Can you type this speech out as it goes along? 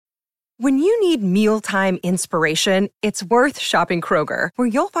When you need mealtime inspiration, it's worth shopping Kroger, where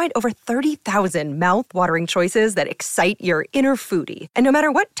you'll find over 30,000 mouth-watering choices that excite your inner foodie. And no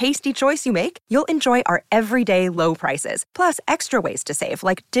matter what tasty choice you make, you'll enjoy our everyday low prices, plus extra ways to save,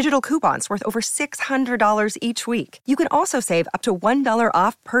 like digital coupons worth over $600 each week. You can also save up to $1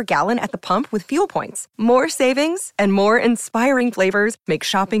 off per gallon at the pump with fuel points. More savings and more inspiring flavors make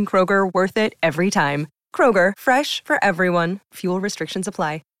shopping Kroger worth it every time. Kroger, fresh for everyone. Fuel restrictions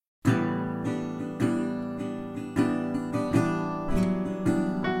apply.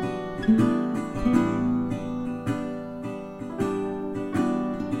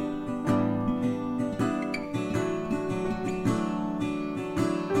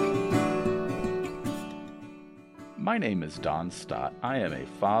 My name is Don Stott. I am a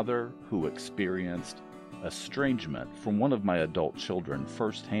father who experienced estrangement from one of my adult children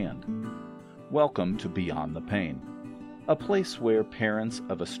firsthand. Welcome to Beyond the Pain, a place where parents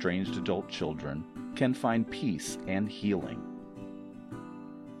of estranged adult children can find peace and healing.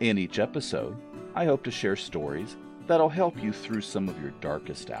 In each episode, I hope to share stories that'll help you through some of your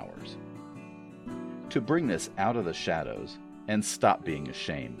darkest hours, to bring this out of the shadows and stop being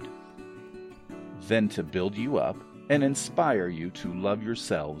ashamed, then to build you up and inspire you to love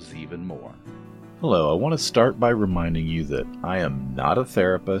yourselves even more. Hello, I want to start by reminding you that I am not a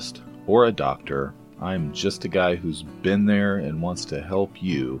therapist or a doctor. I'm just a guy who's been there and wants to help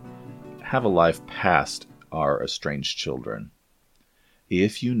you have a life past our estranged children.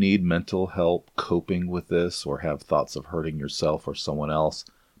 If you need mental help coping with this or have thoughts of hurting yourself or someone else,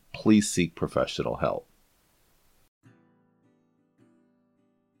 please seek professional help.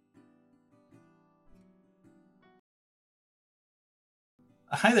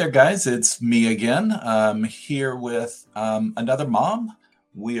 Hi there, guys. It's me again. I'm here with another mom.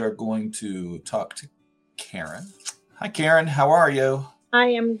 We are going to talk to Karen. Hi, Karen. How are you? I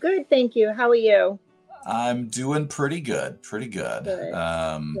am good, thank you. How are you? I'm doing pretty good.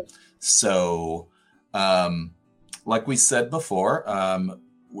 Good. So, like we said before,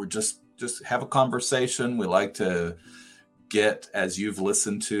 we're just have a conversation. We like to get, as you've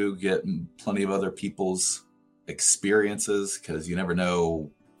listened to, get plenty of other people's experiences, because you never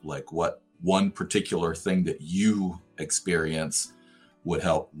know like what one particular thing that you experience would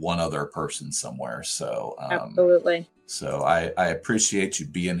help one other person somewhere. So Absolutely. So I appreciate you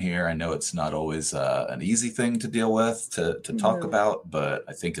being here. I know it's not always an easy thing to deal with, to talk about, but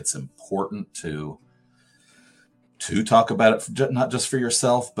I think it's important to talk about it, not just for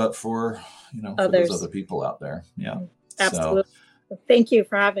yourself, but for for those other people out there. Yeah, absolutely. So, thank you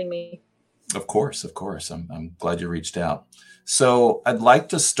for having me. Of course. I'm glad you reached out. So I'd like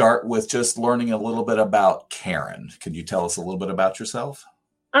to start with just learning a little bit about Karen. Can you tell us a little bit about yourself?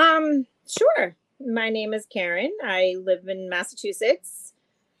 Sure. My name is Karen. I live in Massachusetts.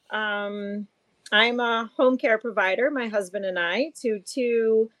 I'm a home care provider, my husband and I, to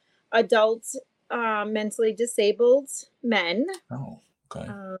two adult mentally disabled men. Oh, okay.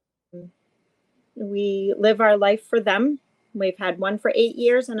 We live our life for them. We've had one for 8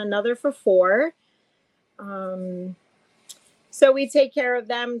 years and another for 4. So we take care of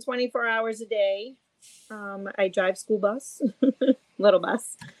them 24 hours a day. I drive school bus, little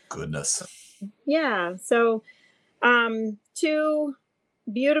bus. Goodness. Yeah. So 2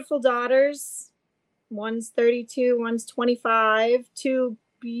 beautiful daughters. One's 32, one's 25. 2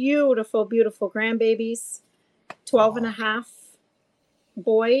 beautiful, beautiful grandbabies. 12 and a half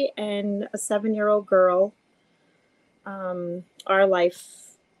boy and a 7-year-old girl. Our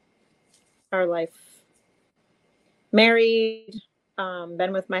life, married,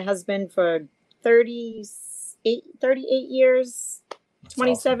 been with my husband for 38 years, that's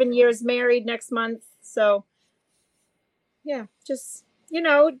 27 awesome. Years married next month. So yeah, just,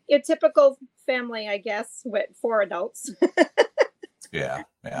 your typical family, I guess, with 4 adults. Yeah.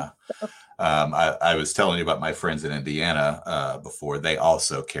 I was telling you about my friends in Indiana before. They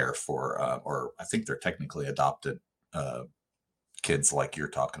also care for, or I think they're technically adopted kids like you're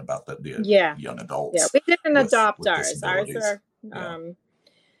talking about, the young adults. Yeah, we didn't adopt ours.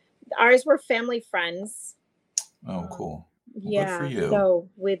 Ours were family friends. Oh, cool. Well, yeah. good for you. So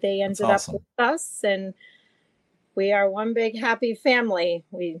they ended up with us, and we are one big happy family.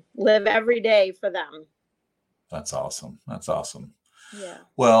 We live every day for them. That's awesome. Yeah.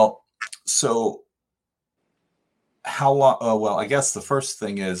 Well, so how long? Well, I guess the first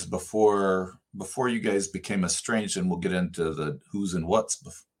thing is before you guys became estranged, and we'll get into the who's and what's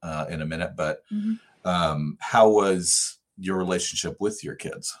in a minute. But how was your relationship with your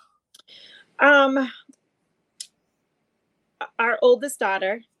kids? Our oldest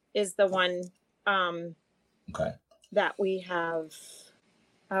daughter is the one that we have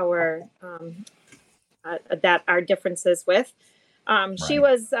our that our differences with. She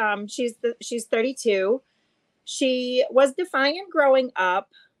Right. was she's 32. She was defiant growing up.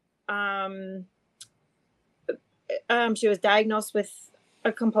 Um, she was diagnosed with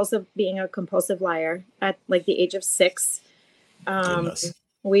being a compulsive liar at like the age of 6. Goodness.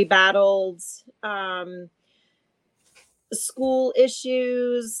 We battled school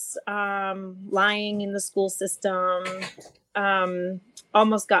issues, lying in the school system,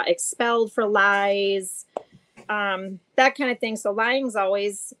 almost got expelled for lies, that kind of thing. So lying's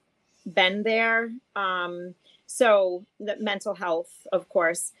always been there. So the mental health, of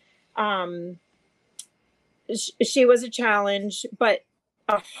course. She was a challenge, but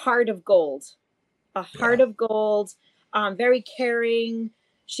a heart of gold, Yeah. very caring.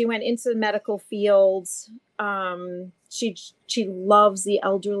 She went into the medical field. She loves the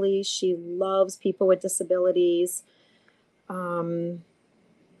elderly. She loves people with disabilities. And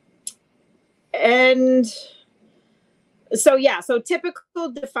so, yeah, so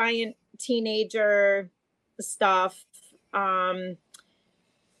typical defiant teenager stuff.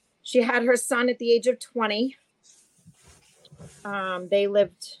 She had her son at the age of 20. They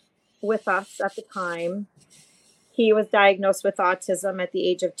lived with us at the time. He was diagnosed with autism at the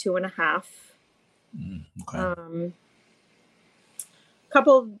age of 2.5. Okay.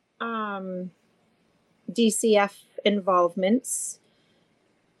 Couple DCF involvements.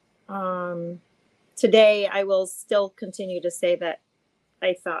 Today, I will still continue to say that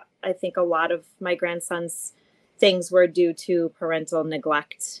I think a lot of my grandson's things were due to parental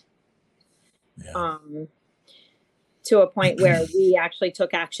neglect. Yeah. To a point where we actually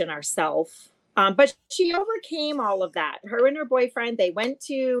took action ourselves. But she overcame all of that. Her and her boyfriend, they went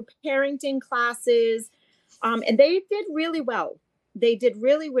to parenting classes, and they did really well. They did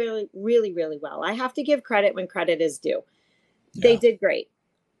really, really, really, really well. I have to give credit when credit is due. They did great.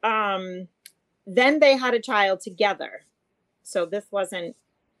 Then they had a child together. So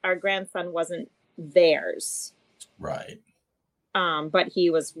our grandson wasn't theirs. Right. But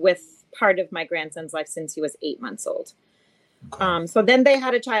he was with part of my grandson's life since he was 8 months old. Okay. So then they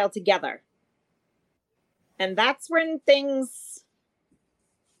had a child together. And that's when things,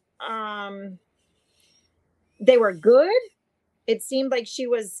 they were good. It seemed like she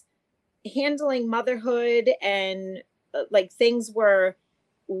was handling motherhood and like things were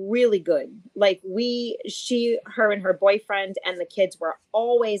really good. Like her and her boyfriend and the kids were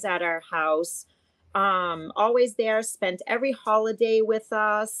always at our house, always there, spent every holiday with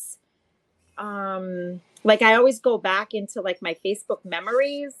us. Like I always go back into like my Facebook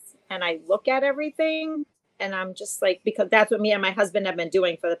memories and I look at everything and I'm just like, because that's what me and my husband have been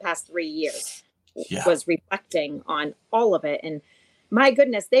doing for the past 3 years, was reflecting on all of it. And my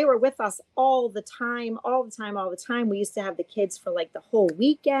goodness, they were with us all the time. We used to have the kids for like the whole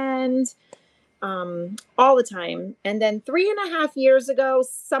weekend, all the time. And then 3.5 years ago,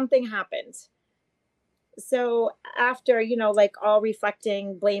 something happened. So after, like all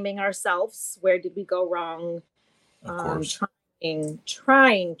reflecting, blaming ourselves, where did we go wrong? Of course.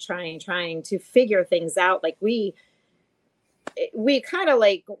 Trying to figure things out. Like we kind of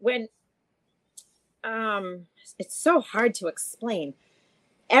like went, it's so hard to explain.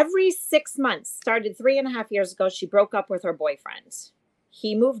 Every 6 months, started 3.5 years ago, she broke up with her boyfriend.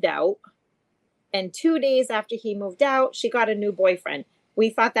 He moved out. And 2 days after he moved out, she got a new boyfriend. We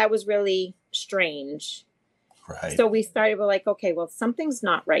thought that was really strange. Right. So we started, we're like, okay, well, something's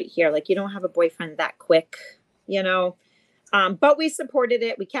not right here. Like, you don't have a boyfriend that quick, But we supported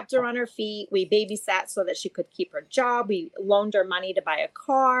it. We kept her on her feet. We babysat so that she could keep her job. We loaned her money to buy a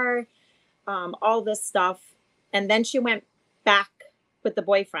car, all this stuff. And then she went back with the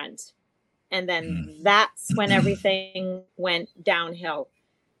boyfriend. And then that's when everything went downhill.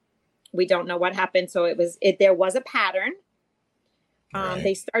 We don't know what happened. So there was a pattern.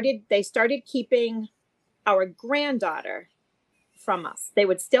 Right. They started keeping our granddaughter from us. They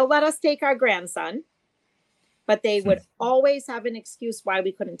would still let us take our grandson, but they would always have an excuse why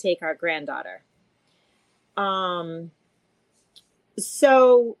we couldn't take our granddaughter.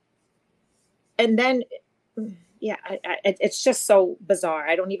 So, and then, yeah, it's just so bizarre.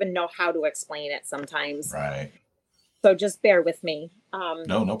 I don't even know how to explain it sometimes. Right. So just bear with me.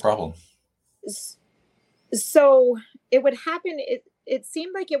 No problem. So it would happen. It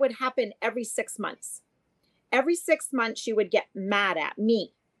seemed like it would happen every 6 months. Every 6 months, she would get mad at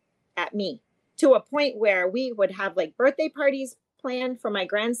me, to a point where we would have like birthday parties planned for my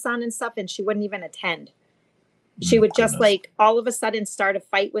grandson and stuff, and she wouldn't even attend. She would just like all of a sudden start a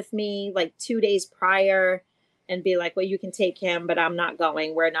fight with me like 2 days prior and be like, well, you can take him, but I'm not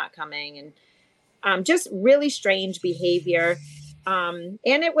going. We're not coming. And just really strange behavior. And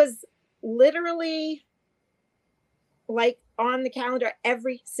it was literally like on the calendar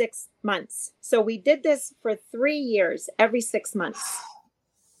every 6 months. So we did this for 3 years, every 6 months.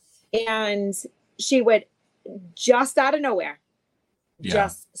 And she would just out of nowhere,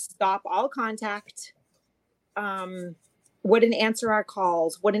 just stop all contact. Wouldn't answer our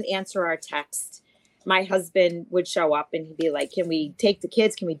calls, wouldn't answer our texts. My husband would show up and he'd be like, can we take the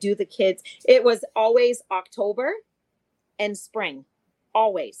kids? Can we do the kids? It was October and spring,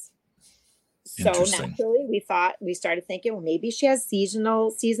 always. So naturally we started thinking, well, maybe she has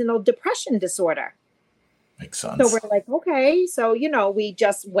seasonal depression disorder. Makes sense. So we're like, okay. So, we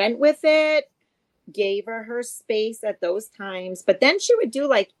just went with it, gave her space at those times. But then she would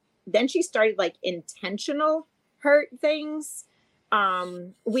then she started like intentional hurt things.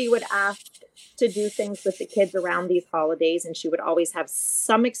 We would ask to do things with the kids around these holidays, and she would always have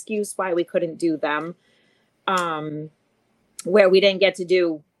some excuse why we couldn't do them, where we didn't get to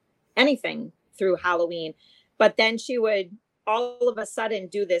do anything through Halloween. But then she would all of a sudden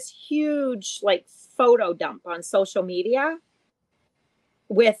do this huge like photo dump on social media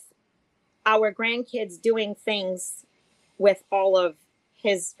with our grandkids doing things with all of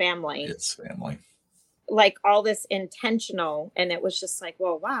his family. Like all this intentional. And it was just like,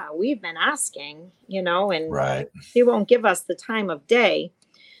 well, wow, we've been asking, and she won't give us the time of day.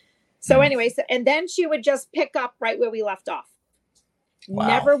 So anyway, and then she would just pick up right where we left off. Wow.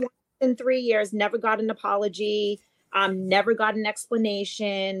 Never once in 3 years, never got an apology, never got an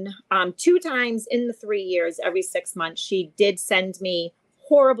explanation. 2 times in the 3 years, every 6 months, she did send me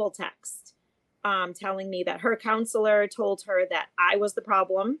horrible text, telling me that her counselor told her that I was the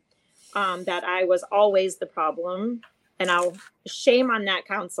problem, that I was always the problem. And I'll shame on that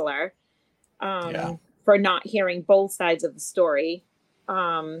counselor for not hearing both sides of the story.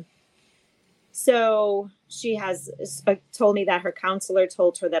 So she has told me that her counselor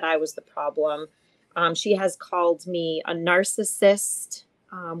told her that I was the problem. She has called me a narcissist,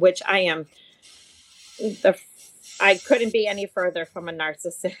 which I am. I couldn't be any further from a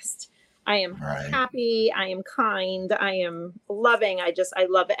narcissist. I am happy. I am kind. I am loving. I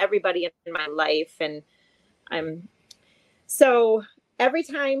love everybody in my life. And so every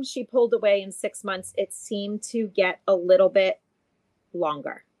time she pulled away in 6 months, it seemed to get a little bit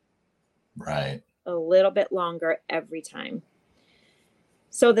longer. Right. A little bit longer every time.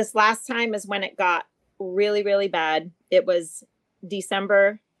 So this last time is when it got really, really bad. It was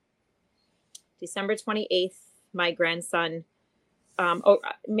December 28th, my grandson.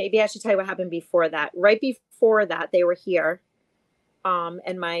 Maybe I should tell you what happened before that. Right before that, they were here.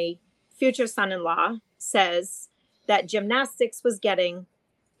 And my future son-in-law says that gymnastics was getting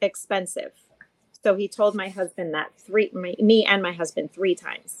expensive. So he told my husband that me and my husband 3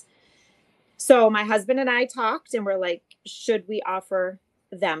 times. So my husband and I talked and we're like, should we offer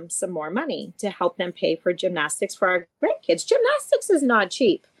them some more money to help them pay for gymnastics for our grandkids? Gymnastics is not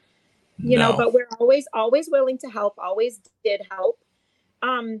cheap, but we're always willing to help, always did help.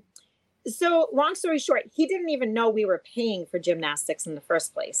 So long story short, he didn't even know we were paying for gymnastics in the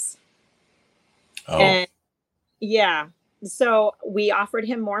first place. Oh. And so we offered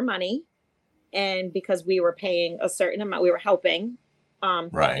him more money, and because we were paying a certain amount, we were helping.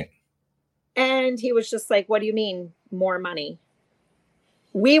 Right. And he was just like, what do you mean more money?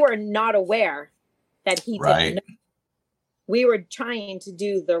 We were not aware that he didn't know. We were trying to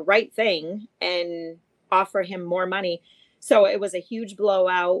do the right thing and offer him more money. So it was a huge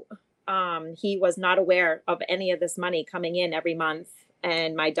blowout. He was not aware of any of this money coming in every month.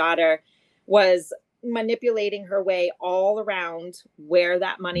 And my daughter was manipulating her way all around where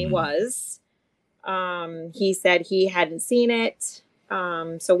that money was. He said he hadn't seen it.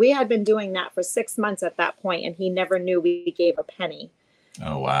 So we had been doing that for 6 months at that point, and he never knew we gave a penny.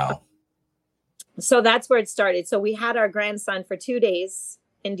 Oh, wow. So that's where it started. So we had our grandson for 2 days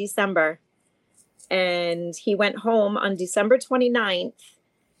in December, and he went home on December 29th,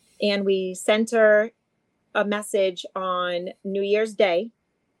 and we sent her a message on New Year's Day,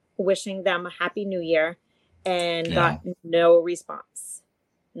 wishing them a happy New Year, and got no response.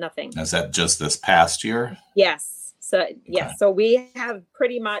 Nothing. Is that just this past year? Yes. So, yes. So we have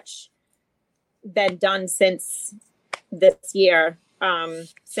pretty much been done since this year,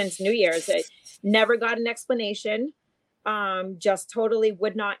 since New Year's. I never got an explanation. Just totally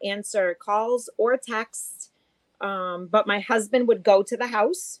would not answer calls or texts. But my husband would go to the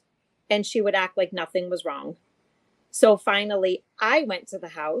house and she would act like nothing was wrong. So finally, I went to the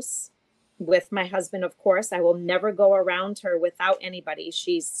house with my husband, of course. I will never go around her without anybody.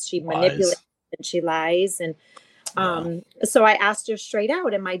 She manipulates and she lies. And So I asked her straight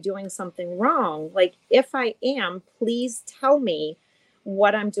out, am I doing something wrong? Like, if I am, please tell me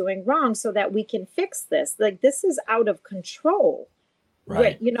what I'm doing wrong so that we can fix this. Like, this is out of control.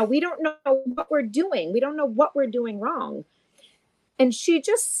 Right. We don't know what we're doing. We don't know what we're doing wrong. And she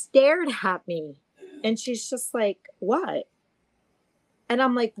just stared at me and she's just like, what? And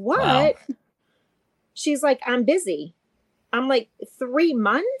I'm like, what? Wow. She's like, I'm busy. I'm like, 3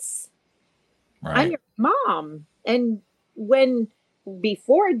 months? Right. I'm your mom. And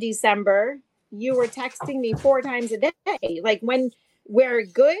before December, you were texting me 4 times a day. Like, when we're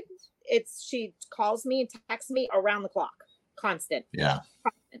good, she calls me and texts me around the clock, constant. Yeah.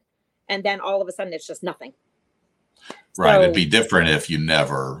 Constant. And then all of a sudden it's just nothing. Right. So, it'd be different if you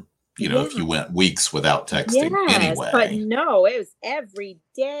never, if you went weeks without texting anyway. But no, it was every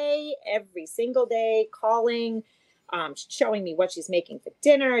day, every single day, calling, showing me what she's making for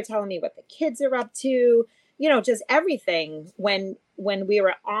dinner, telling me what the kids are up to, just everything. When we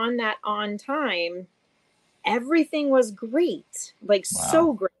were on time, everything was great, like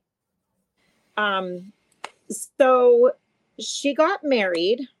so great. So she got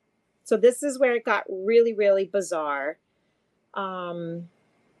married. So this is where it got really, really bizarre.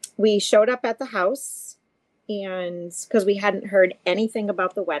 We showed up at the house, and because we hadn't heard anything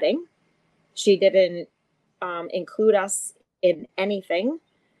about the wedding, she didn't include us in anything.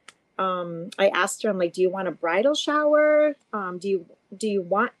 I asked her, I'm like, do you want a bridal shower? Do you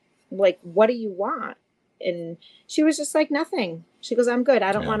want, like, what do you want? And she was just like, nothing. She goes, I'm good.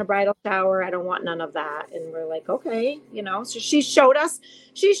 I don't want a bridal shower. I don't want none of that. And we're like, okay, so she showed us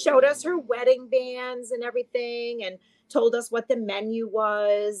her wedding bands and everything, and told us what the menu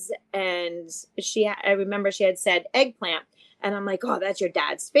was. And I remember she had said eggplant. And I'm like, oh, that's your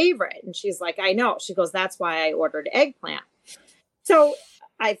dad's favorite. And she's like, I know. She goes, that's why I ordered eggplant. So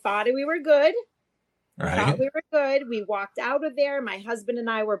I thought we were good. Right. We walked out of there. My husband and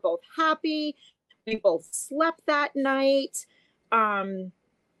I were both happy. We both slept that night. The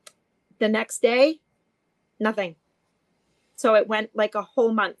next day, nothing. So it went like a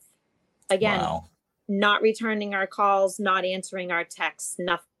whole month. Again, not returning our calls, not answering our texts,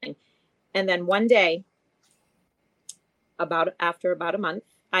 nothing. And then one day, after about a month,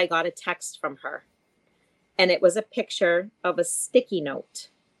 I got a text from her. And it was a picture of a sticky note.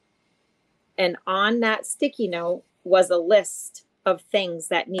 And on that sticky note was a list of things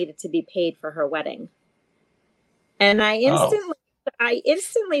that needed to be paid for her wedding. And I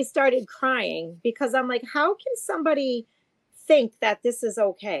instantly started crying, because I'm like, how can somebody think that this is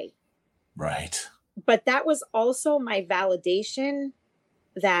okay? Right. But that was also my validation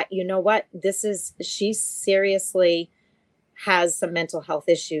that, what, she seriously has some mental health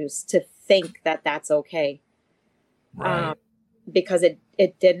issues to think that that's okay. Right. Because it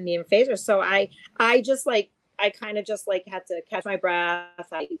didn't even faze her. So I kind of just like had to catch my breath.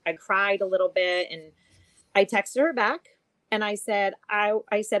 I cried a little bit, and I texted her back, and I said,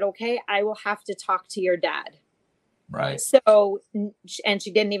 okay, I will have to talk to your dad. Right. So, and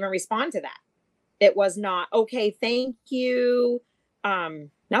she didn't even respond to that. It was not, okay, thank you.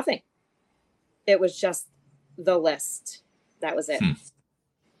 Nothing. It was just the list. That was it.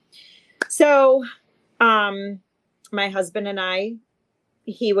 So, my husband and I,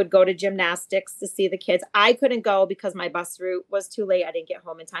 he would go to gymnastics to see the kids. I couldn't go because my bus route was too late. I didn't get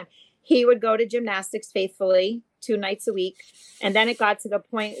home in time. He would go to gymnastics faithfully 2 nights a week. And then it got to the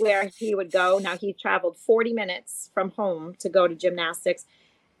point where he would go. Now, he traveled 40 minutes from home to go to gymnastics.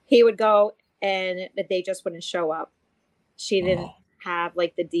 He would go, and they just wouldn't show up. She didn't have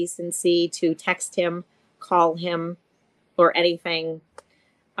like the decency to text him, call him, or anything.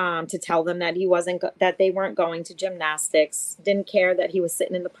 To tell them that that they weren't going to gymnastics. Didn't care that he was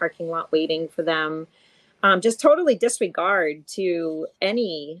sitting in the parking lot waiting for them. Just totally disregard to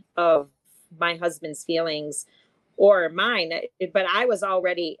any of my husband's feelings or mine. But I was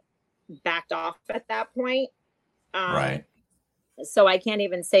already backed off at that point. Right. So I can't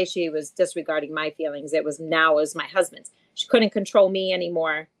even say she was disregarding my feelings. It was my husband's. She couldn't control me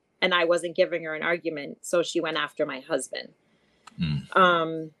anymore, and I wasn't giving her an argument. So she went after my husband.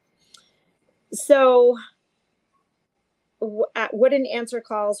 So wouldn't answer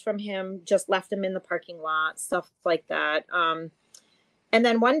calls from him, just left him in the parking lot, stuff like that. And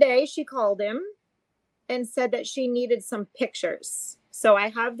then one day she called him and said that she needed some pictures. So I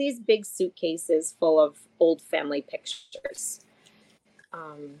have these big suitcases full of old family pictures.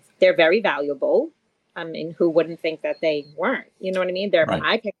 They're very valuable. I mean, who wouldn't think that they weren't? You know what I mean? They're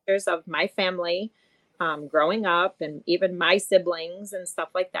my pictures of my family growing up, and even my siblings and stuff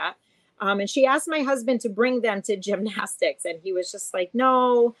like that. And she asked my husband to bring them to gymnastics, and he was just like,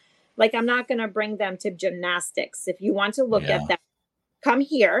 no, Like, I'm not going to bring them to gymnastics. If you want to look Yeah. at them, come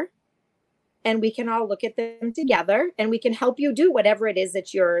here and we can all look at them together and we can help you do whatever it is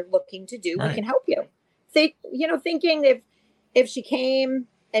that you're looking to do. We Right. can help you. Thinking if she came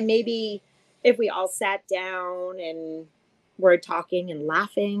and maybe if we all sat down and were talking and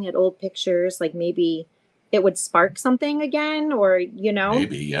laughing at old pictures, like maybe it would spark something again, or,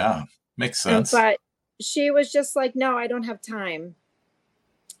 Maybe, yeah. Makes And sense. but she was just like, no, I don't have time.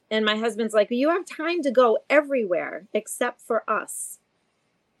 And my husband's like, you have time to go everywhere except for us.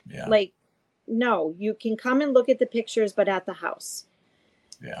 Yeah. Like, no, you can come and look at the pictures, but at the house.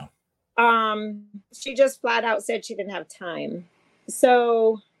 Yeah. She just flat out said she didn't have time.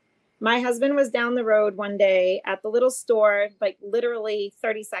 So my husband was down the road one day at the little store, like literally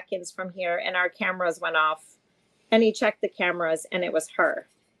 30 seconds from here, and our cameras went off. And he checked the cameras, and it was her.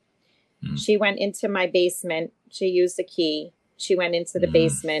 She went into my basement. She used a key. She went into the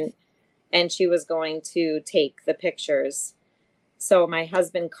basement, and she was going to take the pictures. So my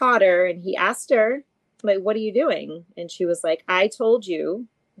husband caught her, and he asked her, like, what are you doing? And she was like, I told you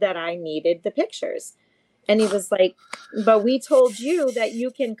that I needed the pictures. And he was like, but we told you that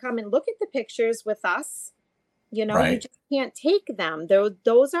you can come and look at the pictures with us. You Right. just can't take them.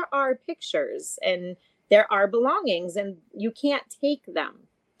 Those are our pictures, and they're our belongings, and you can't take them.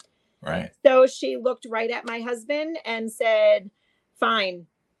 Right. So she looked right at my husband and said, fine.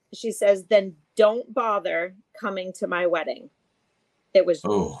 She says, then don't bother coming to my wedding. It was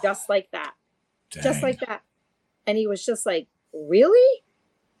just like that. Dang. Just like that. And he was just like, really?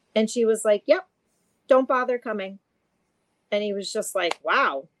 And she was like, yep, don't bother coming. And he was just like,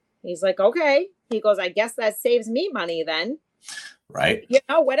 wow. He's like, okay. He goes, I guess that saves me money then. Right.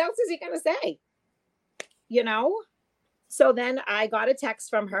 What else is he going to say? So then I got a text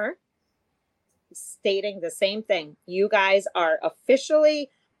from her stating the same thing. You guys are officially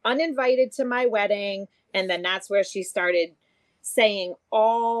uninvited to my wedding. And then that's where she started saying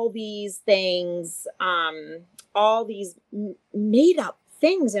all these things, all these made up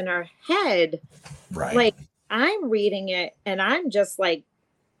things in her head. Right. Like, I'm reading it and I'm just like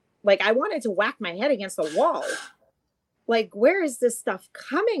I wanted to whack my head against the wall. Like, where is this stuff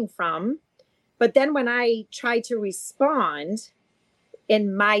coming from? But then when I tried to respond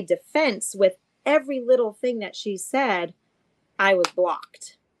in my defense with every little thing that she said, I was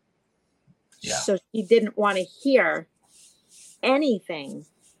blocked. Yeah. So she didn't want to hear anything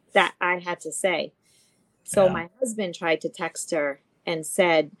that I had to say. So my husband tried to text her and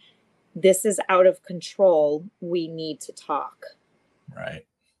said, this is out of control. We need to talk. Right.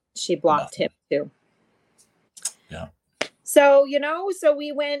 She blocked him too. Yeah. So, so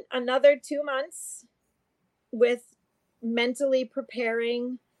we went another 2 months with mentally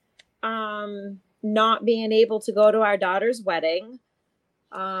preparing, not being able to go to our daughter's wedding.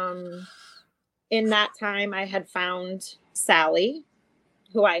 In that time, I had found Sally,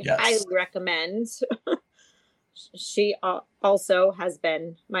 who I highly recommend. She also has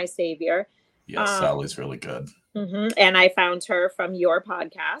been my savior. Yes, Sally's really good. And I found her from your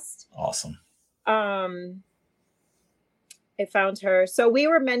podcast. Awesome. I found her. So we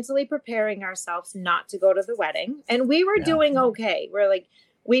were mentally preparing ourselves not to go to the wedding, and we were doing okay.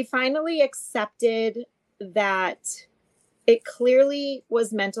 We finally accepted that it clearly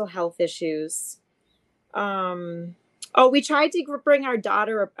was mental health issues. We tried to bring our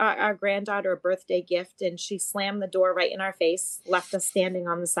granddaughter a birthday gift, and she slammed the door right in our face, left us standing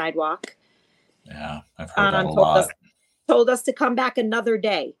on the sidewalk. Yeah, I've heard that a lot. Told us to come back another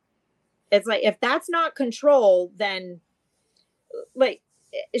day. It's like, if that's not control, then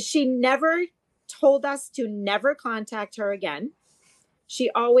she never told us to never contact her again. She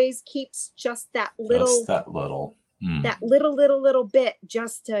always keeps just that little bit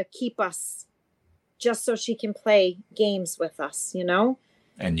just to keep us, just so she can play games with us,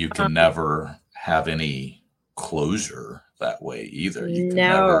 And you can never have any closure that way either. You can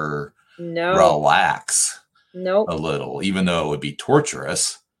never relax a little, even though it would be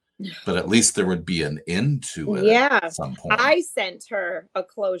torturous. But at least there would be an end to it at some point. I sent her a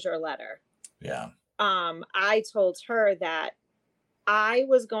closure letter. Yeah. I told her that I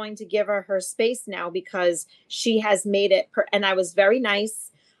was going to give her space now because she has made it. And I was very nice.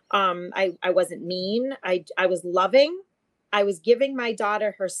 I wasn't mean. I was loving. I was giving my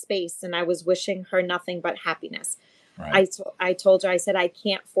daughter her space, and I was wishing her nothing but happiness. Right. I told her, I said, I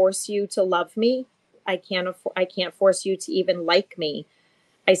can't force you to love me. I can't force you to even like me.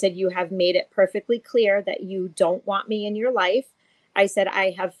 I said, you have made it perfectly clear that you don't want me in your life. I said,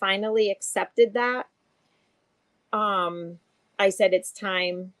 I have finally accepted that. I said, it's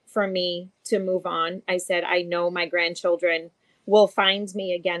time for me to move on. I said, I know my grandchildren will find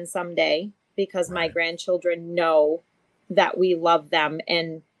me again someday because my Right. grandchildren know that we love them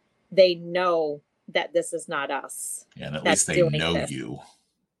and they know that this is not us Yeah, and at that's least they doing know this. you,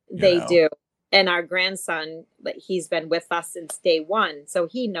 you They know. do. And our grandson, like, he's been with us since day one, so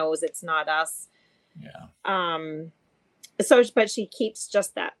he knows it's not us. Yeah, So, but she keeps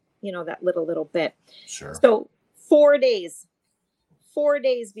just that, that little bit. sure. So 4 days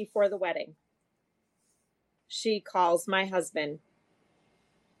before the wedding, she calls my husband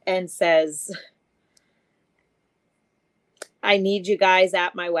and says, I need you guys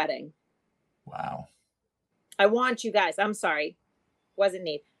at my wedding. Wow. I want you guys. I'm sorry. Wasn't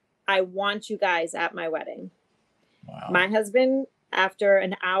need. I want you guys at my wedding. Wow. My husband, after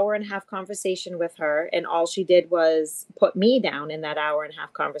an hour and a half conversation with her, and all she did was put me down in that hour and a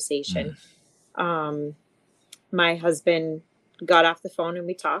half conversation. My husband got off the phone and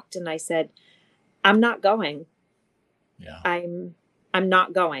we talked, and I said, I'm not going. Yeah. I'm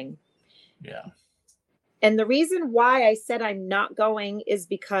not going. Yeah. And the reason why I said I'm not going is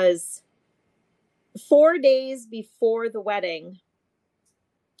because 4 days before the wedding,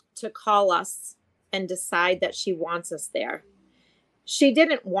 to call us and decide that she wants us there. She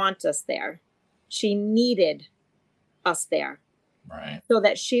didn't want us there. She needed us there. Right. So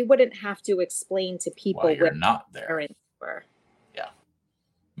that she wouldn't have to explain to people Why you're where not there. parents were. Yeah.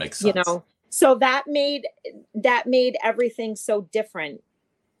 Makes sense. So that made everything so different.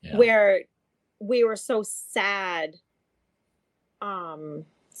 Yeah. Where we were so sad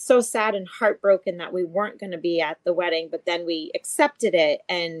and heartbroken that we weren't going to be at the wedding, but then we accepted it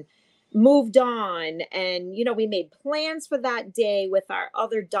and moved on. And, we made plans for that day with our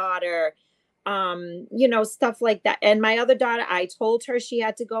other daughter, stuff like that. And my other daughter, I told her she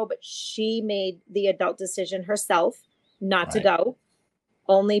had to go, but she made the adult decision herself not to go,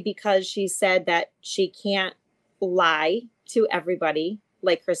 only because she said that she can't lie to everybody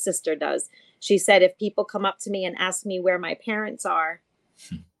like her sister does. She said, if people come up to me and ask me where my parents are,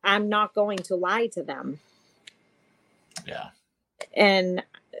 I'm not going to lie to them. Yeah. And,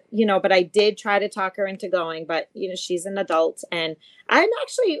 but I did try to talk her into going, but, she's an adult, and I'm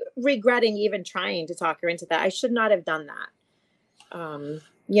actually regretting even trying to talk her into that. I should not have done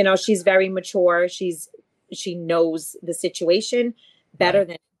that. She's very mature. She knows the situation better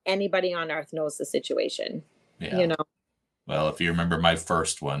than anybody on earth knows the situation. Yeah. Well, if you remember my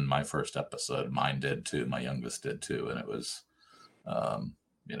first episode, mine did too. My youngest did too. And it was,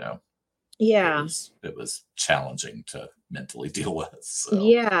 yeah, it was challenging to mentally deal with. So.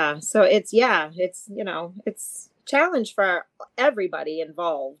 Yeah. So it's it's challenge for everybody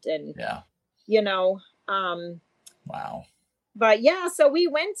involved. And, wow. But yeah, so we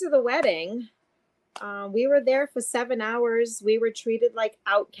went to the wedding. We were there for 7 hours. We were treated like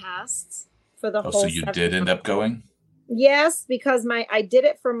outcasts for the whole. So you did end up going? Yes, because I did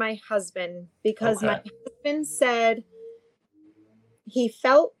it for my husband, because my husband said he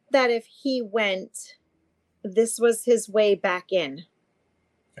felt that if he went, this was his way back in.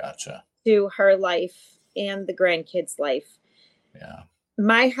 Gotcha. To her life and the grandkids' life. Yeah.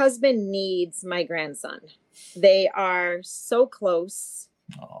 My husband needs my grandson. They are so close.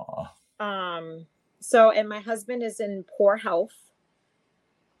 Aww. And my husband is in poor health.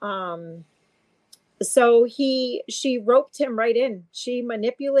 So she roped him right in. She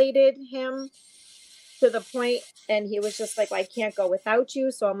manipulated him to the point, and he was just like, well, I can't go without you.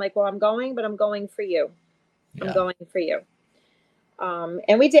 So I'm like, well, I'm going, but I'm going for you. Yeah. I'm going for you.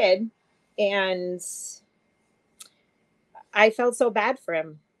 And we did. And I felt so bad for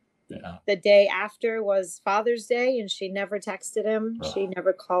him. Yeah. The day after was Father's Day, and she never texted him. Oh. She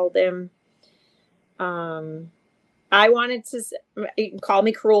never called him. I wanted to, you can call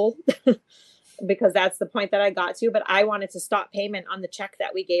me cruel because that's the point that I got to, but I wanted to stop payment on the check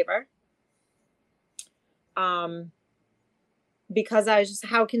that we gave her. Because I was just,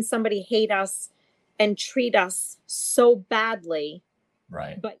 how can somebody hate us and treat us so badly?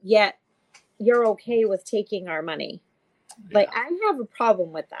 Right. But yet you're okay with taking our money. Yeah. Like, I have a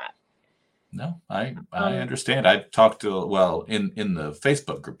problem with that. No, I understand. I've talked to, in the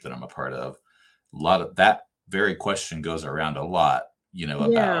Facebook group that I'm a part of, a lot of that very question goes around a lot,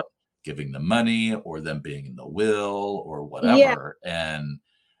 about giving the money or them being in the will or whatever. Yeah.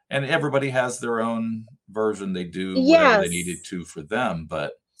 And everybody has their own version. They do whatever they needed to for them.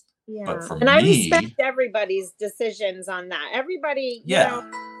 But for me, I respect everybody's decisions on that. Everybody, you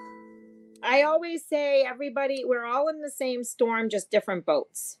know, I always say we're all in the same storm, just different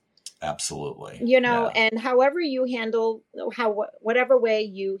boats. Absolutely. And however you handle, whatever way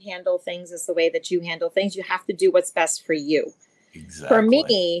you handle things is the way that you handle things. You have to do what's best for you. Exactly. For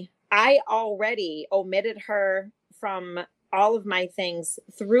me, I already omitted her from all of my things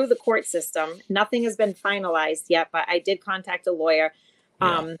through the court system. Nothing has been finalized yet, but I did contact a lawyer.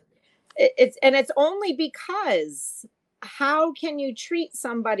 Yeah. It's only because how can you treat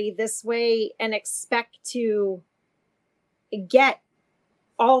somebody this way and expect to get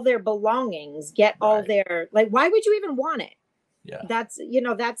all their belongings, get all their, like, why would you even want it? Yeah. That's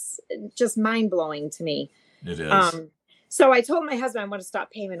just mind blowing to me. It is. So I told my husband I want to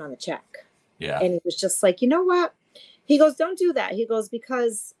stop payment on the check. Yeah. And he was just like, you know what? He goes, don't do that. He goes,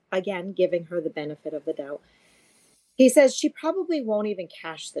 because again, giving her the benefit of the doubt. He says she probably won't even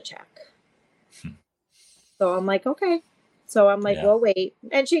cash the check. So I'm like, okay. So I'm like, well, wait.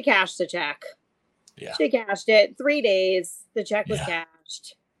 And she cashed the check. Yeah. She cashed it. 3 days. The check was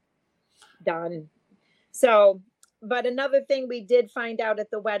cashed. Done. So, but another thing we did find out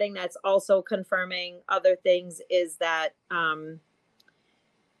at the wedding that's also confirming other things is that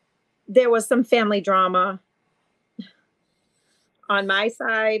there was some family drama on my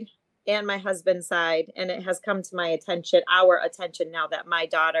side and my husband's side. And it has come to our attention now that my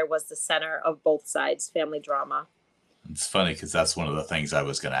daughter was the center of both sides' family drama. It's funny because that's one of the things I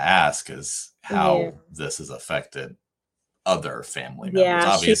was going to ask is how this has affected other family members.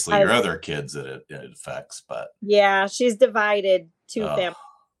 Yeah, obviously your other kids that it affects, but yeah, she's divided two families,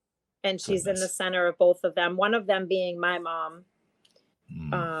 and she's in the center of both of them. One of them being my mom,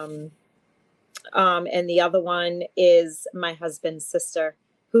 and the other one is my husband's sister,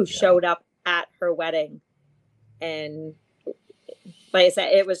 who showed up at her wedding, and like I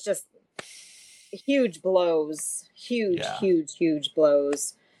said, it was just huge blows, huge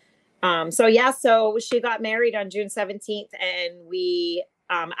blows. So she got married on June 17th, and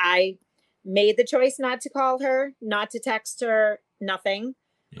I made the choice not to call her, not to text her, nothing.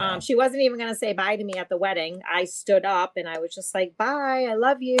 She wasn't even going to say bye to me at the wedding. I stood up and I was just like, bye, I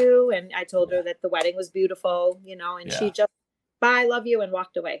love you. And I told her that the wedding was beautiful, and she just, bye, I love you, and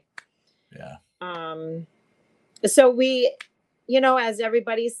walked away. Yeah. So we, as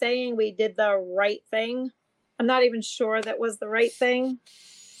everybody's saying, we did the right thing. I'm not even sure that was the right thing.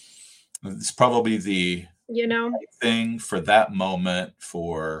 It's probably the right thing for that moment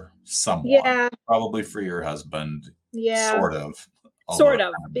for someone, probably for your husband, sort of,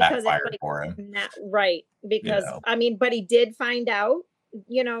 because backfired it's like, for him, right? Because but he did find out.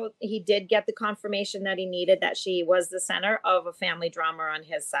 He did get the confirmation that he needed, that she was the center of a family drama on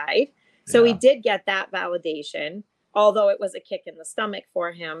his side. So he did get that validation, although it was a kick in the stomach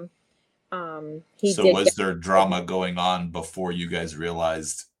for him. Was there drama going on before you guys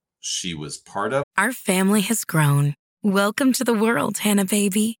realized she was part of? Our family has grown. Welcome to the world, Hannah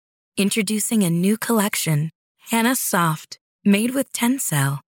baby. Introducing a new collection, Hannah Soft, made with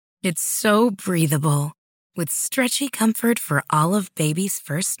Tencel. It's so breathable, with stretchy comfort for all of baby's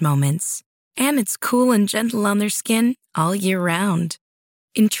first moments. And it's cool and gentle on their skin all year round.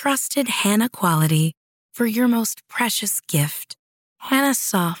 Entrusted Hannah quality for your most precious gift. Hannah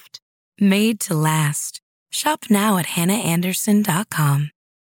Soft, made to last. Shop now at hannahanderson.com.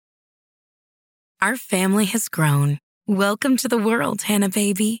 Our family has grown. Welcome to the world, Hannah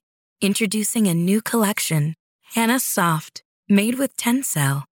baby. Introducing a new collection, Hannah Soft, made with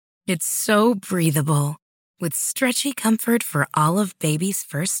Tencel. It's so breathable, with stretchy comfort for all of baby's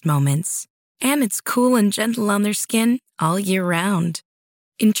first moments. And it's cool and gentle on their skin all year round.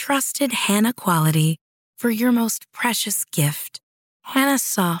 Entrusted Hannah quality for your most precious gift. Hannah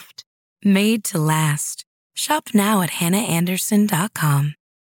Soft, made to last. Shop now at hannahanderson.com.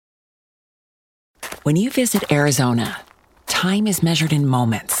 When you visit Arizona, time is measured in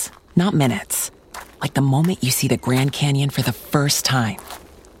moments, not minutes. Like the moment you see the Grand Canyon for the first time.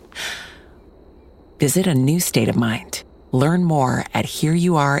 Visit a new state of mind. Learn more at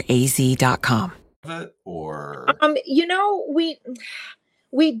hereyouareaz.com. Or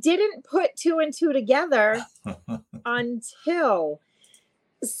we didn't put two and two together until.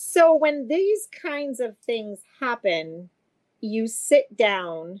 So when these kinds of things happen, you sit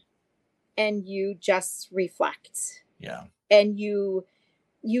down and you just reflect. Yeah. And you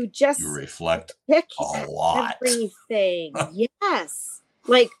just reflect pick a lot. Everything. Yes.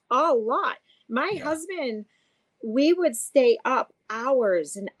 Like a lot. My husband, we would stay up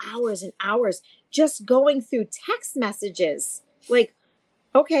hours and hours and hours just going through text messages. Like,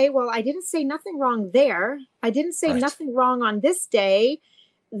 okay, well, I didn't say nothing wrong there. I didn't say nothing wrong on this day.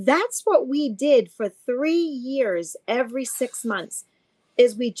 That's what we did for 3 years, every 6 months,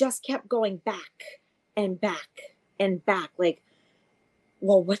 is we just kept going back and back and back. Like,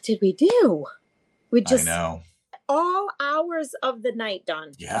 well, what did we do? We just, I know. All hours of the night,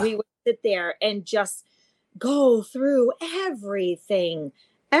 we would sit there and just go through everything.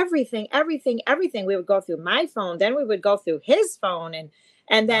 everything. We would go through my phone, then we would go through his phone, and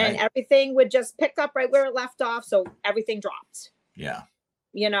then Right. everything would just pick up right where it left off. So everything dropped, Yeah.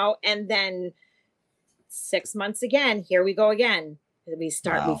 and then 6 months again, here we go again. We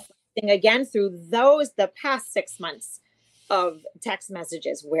start Wow. reflecting again through the past 6 months of text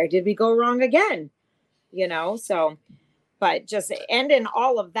messages. Where did we go wrong again? So, but just, and in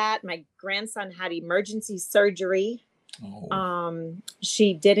all of that, my grandson had emergency surgery. Oh.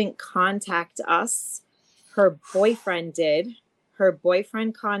 She didn't contact us. Her boyfriend did. Her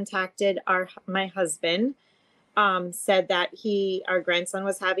boyfriend contacted my husband, said that our grandson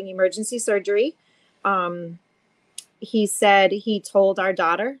was having emergency surgery. He said he told our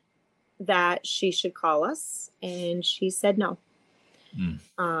daughter that she should call us, and she said no.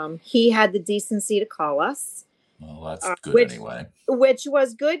 He had the decency to call us. Well, that's good anyway. Which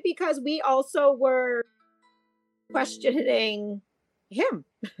was good because we also were questioning him.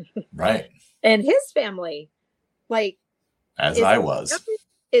 Right. And his family. Like, as I was.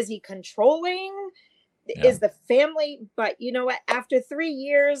 Is he controlling? Yeah. Is the family? But you know what? After 3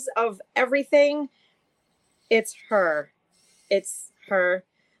 years of everything, it's her. It's her.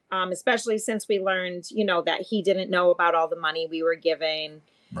 Especially since we learned, that he didn't know about all the money we were giving.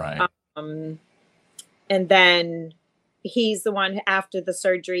 Right. And then he's the one, after the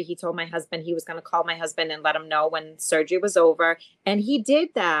surgery, he told my husband he was going to call my husband and let him know when surgery was over. And he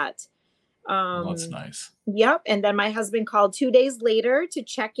did that. Well, that's nice. Yep. And then my husband called 2 days later to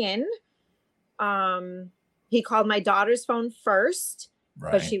check in. He called my daughter's phone first,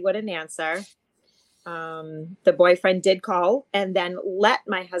 right, but she wouldn't answer. The boyfriend did call and then let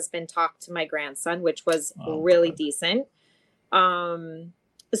my husband talk to my grandson, which was really decent.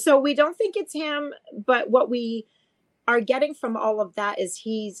 So we don't think it's him, but what we are getting from all of that is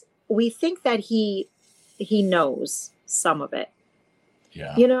we think that he knows some of it.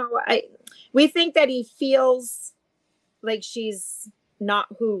 Yeah. We think that he feels like she's not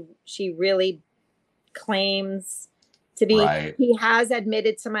who she really claims to be. Right. He has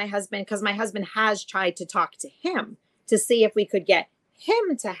admitted to my husband, because my husband has tried to talk to him to see if we could get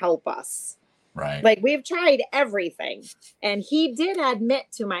him to help us. Right. Like, we've tried everything. And he did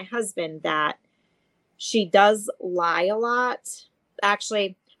admit to my husband that she does lie a lot.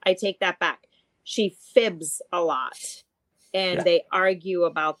 Actually, I take that back. She fibs a lot. And they argue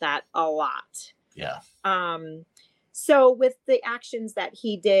about that a lot. Yeah. So with the actions that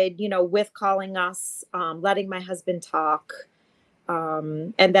he did, with calling us, letting my husband talk,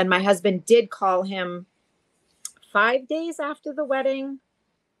 and then my husband did call him 5 days after the wedding,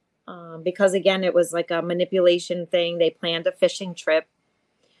 because again, it was like a manipulation thing. They planned a fishing trip.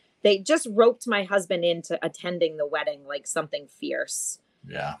 They just roped my husband into attending the wedding like something fierce.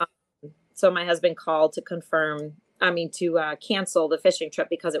 Yeah. So my husband called to cancel the fishing trip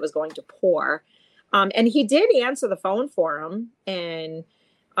because it was going to pour. And he did answer the phone for him. And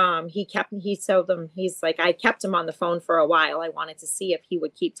he's like, I kept him on the phone for a while. I wanted to see if he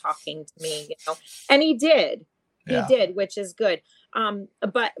would keep talking to me, and he did. Yeah. He did, which is good.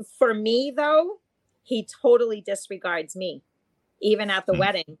 But for me, though, he totally disregards me. Even at the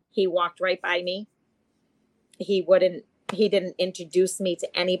wedding, he walked right by me. He didn't introduce me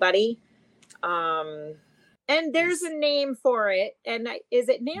to anybody. And there's a name for it. And is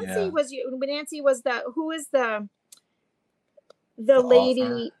it Nancy? Yeah. Nancy was who is the lady,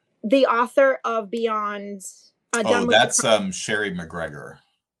 author? The author of Beyond? That's Sherry McGregor.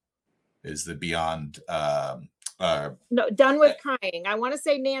 Is the Beyond? No, Done with Crying. I want to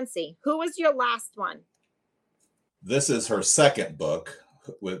say Nancy. Who was your last one? This is her second book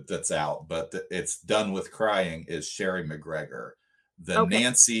that's out, but it's Done with Crying is Sherry McGregor.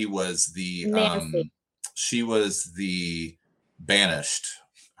 Nancy was the Nancy. She was the Banished.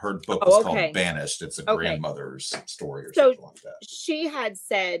 Her book was called Banished. It's a grandmother's story or something like that. She had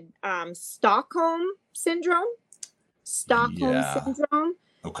said Stockholm syndrome. Syndrome.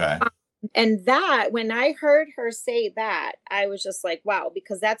 Okay. And that, when I heard her say that, I was just like, wow,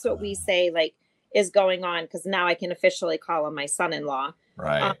 because that's what we say, like, is going on. Because now I can officially call him my son-in-law.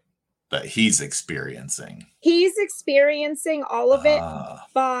 Right. That he's experiencing. He's experiencing all of it,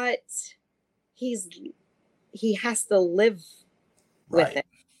 but he has to live with it.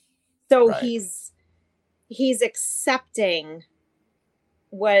 So he's accepting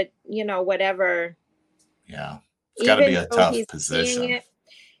whatever. Yeah. It's got to be a tough position.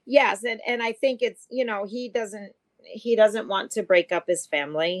 Yes. And I think it's, he doesn't want to break up his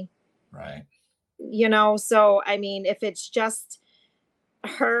family. Right. So, I mean, if it's just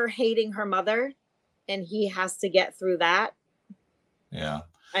her hating her mother and he has to get through that. Yeah.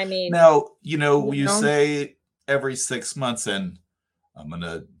 I mean, now, you say every 6 months, and I'm going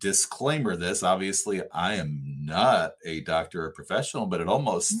to disclaimer this. Obviously, I am not a doctor or professional, but it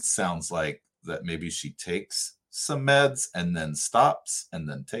almost sounds like that maybe she takes some meds and then stops and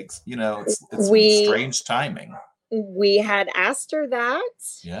then takes, it's strange timing. We had asked her that.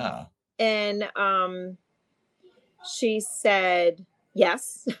 Yeah. And she said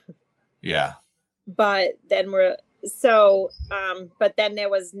yes. Yeah. But then but then there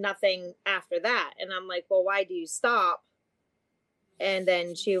was nothing after that. And I'm like, well, why do you stop? And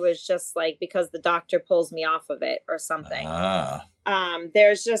then she was just like, because the doctor pulls me off of it or something.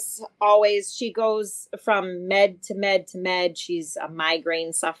 There's just always, she goes from med to med to med. She's a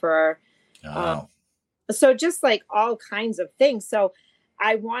migraine sufferer. So just like all kinds of things. So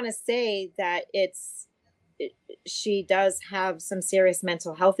I want to say that she does have some serious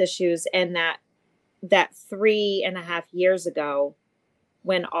mental health issues, and that 3.5 years ago,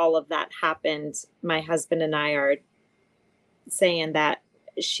 when all of that happened, my husband and I are saying that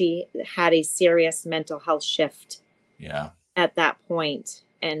she had a serious mental health shift. Yeah. At that point,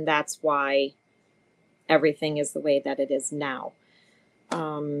 and that's why everything is the way that it is now.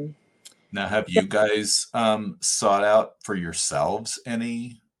 Now, have you guys sought out for yourselves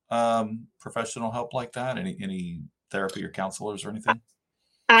any professional help like that? Any therapy or counselors or anything?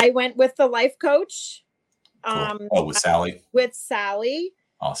 I went with the life coach. Cool. With Sally? With Sally.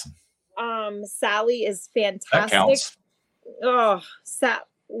 Awesome. Sally is fantastic. That counts. Oh,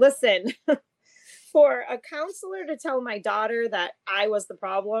 listen, for a counselor to tell my daughter that I was the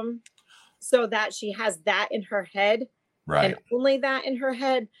problem so that she has that in her head, right, and only that in her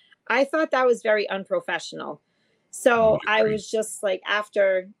head, I thought that was very unprofessional. So I was just like,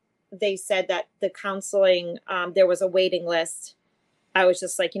 after they said that the counseling, there was a waiting list, I was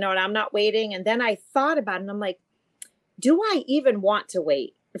just like, you know what, I'm not waiting. And then I thought about it and I'm like, do I even want to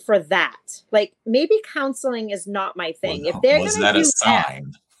wait for that? Like, maybe counseling is not my thing. If they're going to do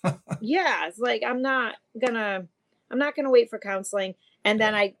sign? Yeah, it's like, I'm not gonna wait for counseling. And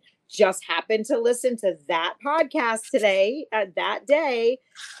then I just happened to listen to that podcast today, that day,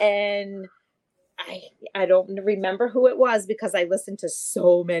 and I don't remember who it was because I listened to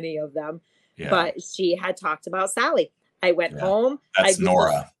so many of them. Yeah. But she had talked about Sally. I went home. That's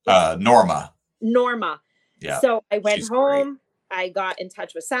Norma. Yeah. So I went home. Great. I got in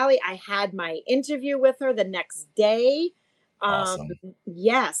touch with Sally. I had my interview with her the next day. Awesome.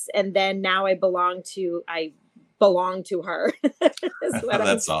 Yes. And then now I belong to her.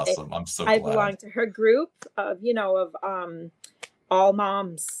 That's awesome. I'm so glad. I belong to her group of all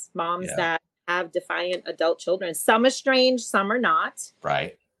moms that have defiant adult children. Some estranged, some are not.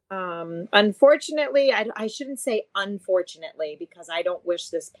 Right. Unfortunately, I shouldn't say unfortunately, because I don't wish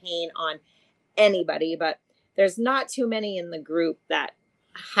this pain on anybody, but there's not too many in the group that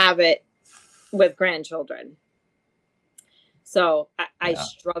have it with grandchildren. So I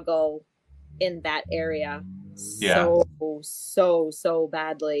struggle in that area so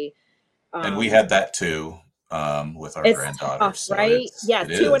badly. And we had that too with our granddaughter. Tough, so right? Yeah,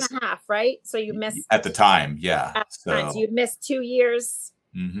 2.5, right? So you missed at the time, So you missed 2 years.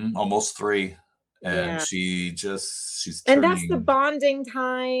 Mm-hmm, almost 3. And she's turning... And that's the bonding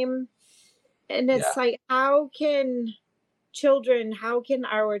time. And it's like, how can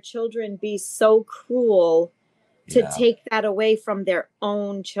our children be so cruel to take that away from their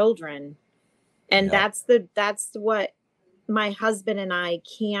own children? And that's what my husband and I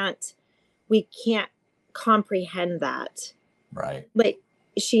can't comprehend that. Right. Like,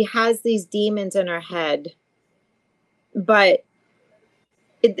 she has these demons in her head, but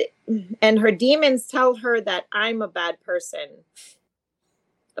and her demons tell her that I'm a bad person.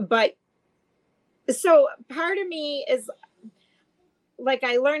 But so part of me is like,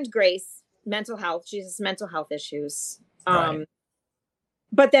 I learned Grace, mental health. She has mental health issues. Right.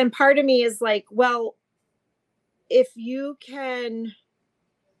 But then part of me is like, well, if you can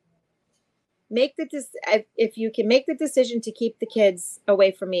make the decision to keep the kids away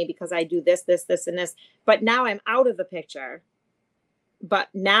from me because I do this, and this, but now I'm out of the picture. But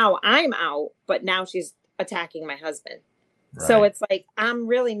now I'm out, but now she's attacking my husband. Right. So it's like, I'm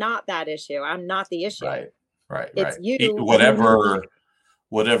really not that issue. I'm not the issue. Right. It's you.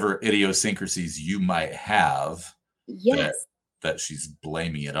 Whatever idiosyncrasies you might have, that she's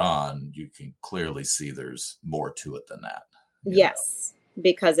blaming it on, you can clearly see there's more to it than that. Yes,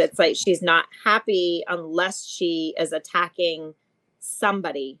 because it's like, she's not happy unless she is attacking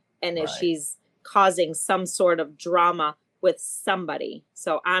somebody, and if she's causing some sort of drama with somebody.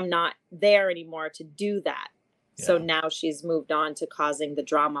 So I'm not there anymore to do that. Yeah. So now she's moved on to causing the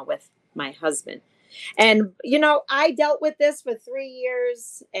drama with my husband. And, I dealt with this for 3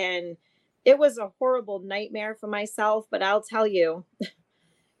 years, and it was a horrible nightmare for myself, but I'll tell you,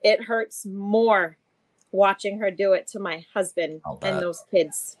 it hurts more watching her do it to my husband I'll and bet. those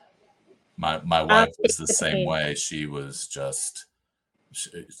kids. My I'll wife take was the the same pain. way. She was just,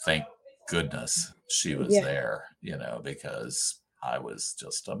 thank goodness she was Yeah. there, because I was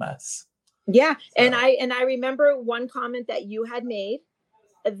just a mess. Yeah. And So, I remember one comment that you had made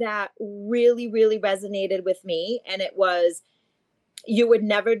that really, really resonated with me. And it was, you would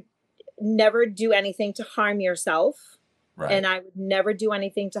never do anything to harm yourself. right, And I would never do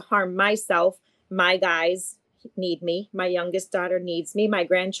anything to harm myself. My guys need me. My youngest daughter needs me. My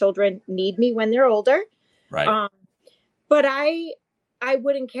grandchildren need me when they're older. right, Um, but I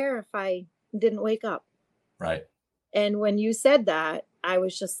wouldn't care if I didn't wake up. right. And when you said that, I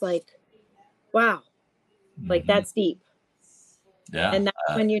was just like, wow, like Mhm. that's deep. Yeah, And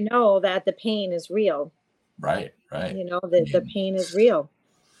that's when you know that the pain is real. right, right. You know, I the mean, pain is real.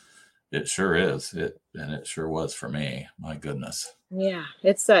 it sure is. It sure was for me. My goodness. Yeah.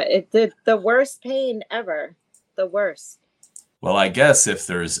 It's the worst pain ever. The worst. Well, I guess if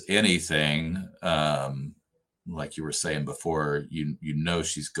there's anything, like you were saying before,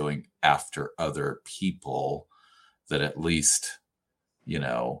 she's going after other people, that you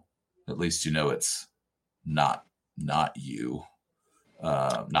know, it's not you.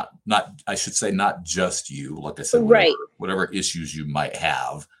 Not I should say not just you. Like I said, Right. whatever issues you might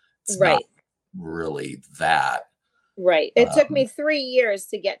have, it's not Right. really that. Right. It took Um, me 3 years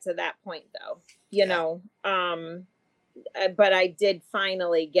to get to that point though, yeah, but I did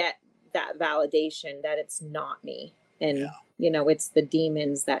finally get that validation that it's not me. yeah, And, it's the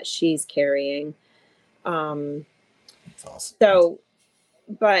demons that she's carrying. Um, that's awesome. so,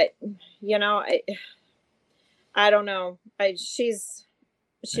 but, I don't know. She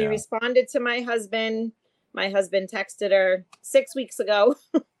Yeah, responded to my husband. My husband texted her 6 weeks ago,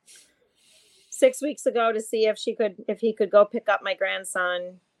 6 weeks ago to see if he could go pick up my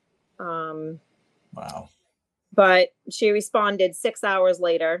grandson. Um, wow, but she responded 6 hours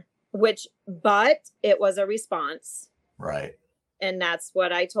later, but it was a response. right, And that's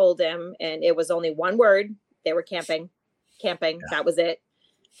what I told him. And it was only one word. They were camping. yeah, That was it.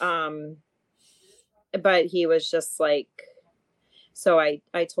 But he was just like, so I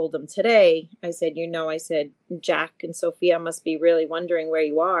told him today, I said, Jack and Sophia must be really wondering where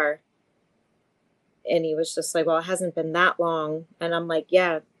you are. And he was just like, well, it hasn't been that long. And I'm like,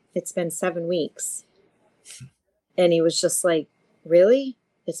 yeah, it's been 7 weeks. And he was just like, really?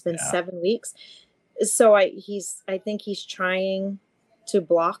 It's been yeah, 7 weeks. So I think he's trying to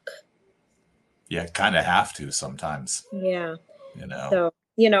block. yeah. Kind of have to sometimes, Yeah. you know. So,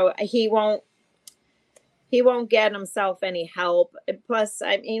 he won't get himself any help. Plus,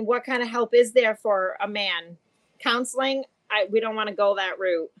 I mean, what kind of help is there for a man? Counseling? We don't want to go that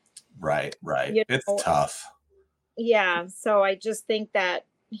route. Right, right. You It's know, tough. yeah. So I just think that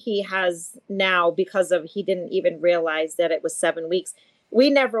he has now, because of he didn't even realize that it was 7 weeks. We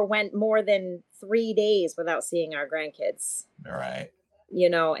never went more than 3 days without seeing our grandkids. Right.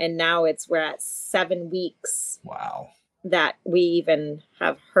 And now we're at 7 weeks Wow. that we even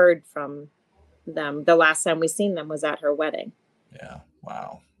have heard from them. The last time we seen them was at her wedding. Yeah.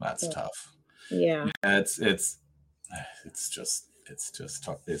 Wow. That's tough. Yeah. It's just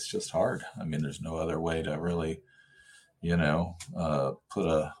tough. It's just hard. I mean, there's no other way to really, put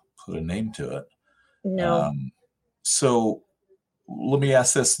a name to it. No. So let me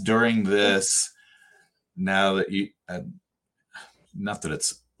ask this: during this, now that you, not that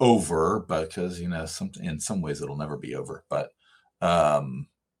it's over, because in some ways it'll never be over, but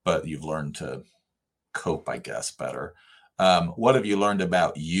you've learned to cope, I guess, better. What have you learned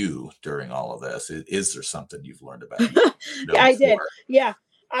about you during all of this? Is there something you've learned about you? I did. Yeah.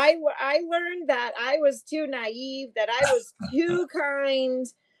 I learned that I was too naive, that I was too kind.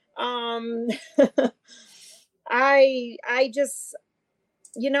 I just,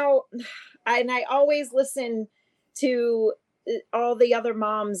 and I always listen to all the other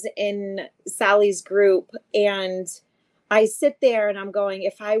moms in Sally's group, and I sit there and I'm going,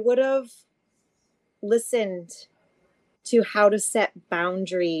 if I would have listened to how to set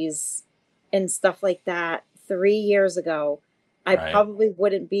boundaries and stuff like that 3 years ago, I Right. probably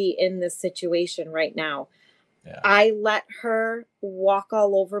wouldn't be in this situation right now. Yeah. I let her walk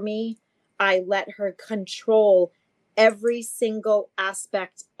all over me. I let her control every single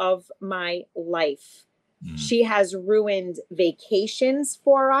aspect of my life. She has ruined vacations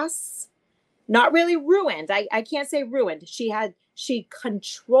for us. Not really ruined. I can't say ruined. She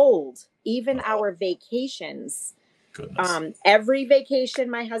controlled even our vacations. Goodness. Every vacation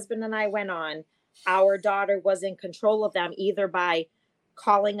my husband and I went on, our daughter was in control of them, either by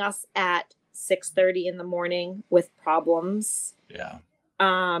calling us at 6:30 in the morning with problems. Yeah.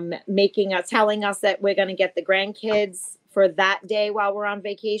 Telling us that we're going to get the grandkids for that day while we're on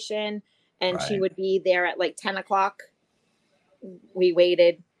vacation. And she Right. would be there at like 10 o'clock. We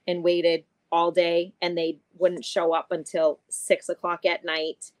waited and waited all day, and they wouldn't show up until 6 o'clock at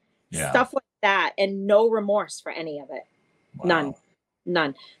night. Yeah. Stuff like that. And no remorse for any of it. Wow.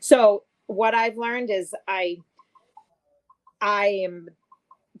 None. So what I've learned is I am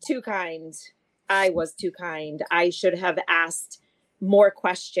too kind. I was too kind. I should have asked more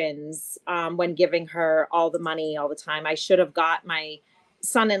questions when giving her all the money all the time. I should have got my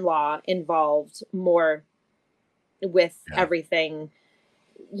son-in-law involved more with everything.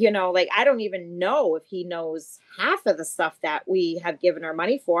 Like, I don't even know if he knows half of the stuff that we have given her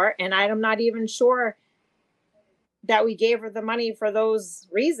money for. And I'm not even sure that we gave her the money for those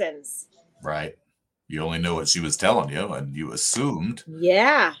reasons. Right. You only know what she was telling you, and you assumed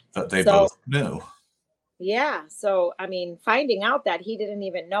that they both knew. Yeah. So, I mean, finding out that he didn't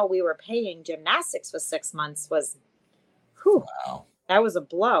even know we were paying gymnastics for 6 months was, wow, that was a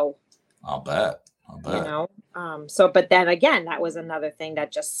blow. I'll bet. But then again, that was another thing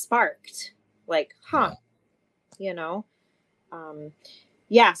that just sparked like, so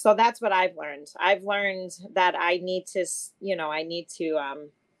that's what I've learned. I've learned that I need to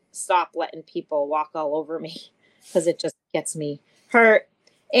stop letting people walk all over me, because it just gets me hurt.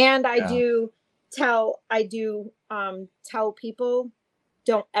 And I do tell people,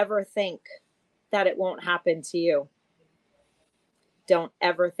 don't ever think that it won't happen to you. Don't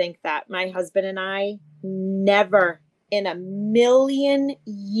ever think that. My husband and I never in a million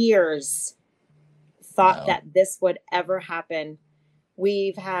years thought that this would ever happen.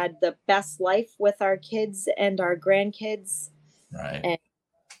 We've had the best life with our kids and our grandkids. Right. And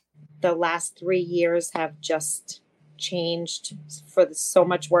the last 3 years have just changed for so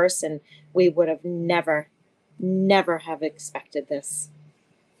much worse. And we would have never have expected this.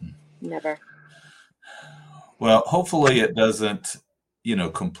 Never. Well, hopefully it doesn't,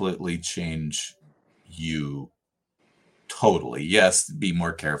 completely change you totally. Yes, be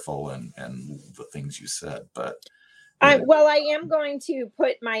more careful and the things you said, but I am going to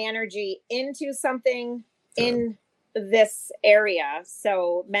put my energy into something in this area.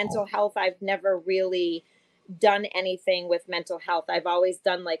 So mental health, I've never really done anything with mental health. I've always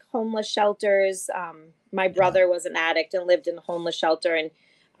done like homeless shelters. My brother was an addict and lived in a homeless shelter and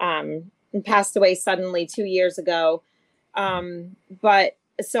passed away suddenly 2 years ago.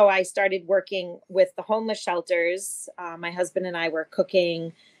 So I started working with the homeless shelters. My husband and I were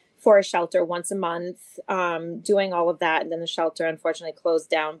cooking for a shelter once a month, doing all of that. And then the shelter unfortunately closed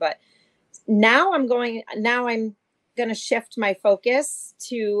down. But now I'm going to shift my focus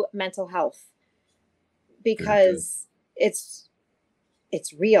to mental health, because it's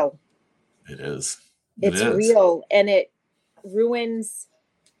real. It is. It's real, and it ruins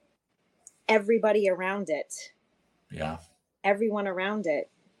everybody around it. Yeah. Everyone around it.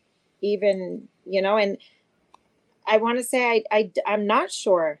 Even, and I want to say I'm not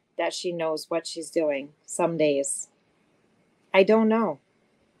sure that she knows what she's doing some days. I don't know.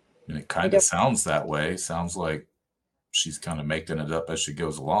 And it kind of sounds that way. Sounds like she's kind of making it up as she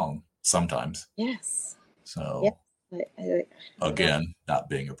goes along sometimes. Yes. So again, not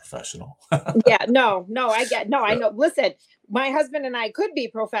being a professional. No, I know. Listen, my husband and I could be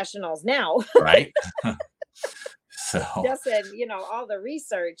professionals now. Right. So just in, all the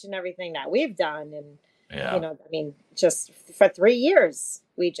research and everything that we've done. And, just for 3 years,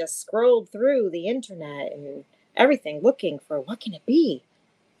 we just scrolled through the internet and everything looking for what can it be?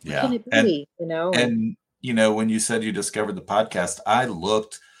 What can it be? And, when you said you discovered the podcast, I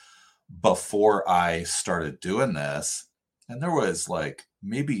looked before I started doing this, and there was like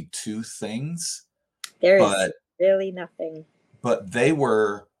maybe 2 things. There's really nothing. But they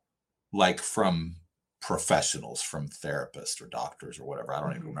were like from professionals, from therapists or doctors or whatever. I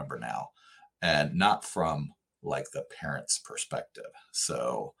don't even remember now. And not from like the parents' perspective.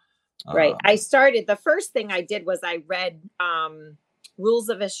 So, right. The first thing I did was I read Rules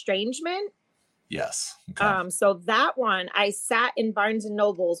of Estrangement. Yes. Okay. So that one, I sat in Barnes and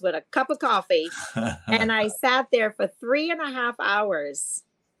Nobles with a cup of coffee and I sat there for 3.5 hours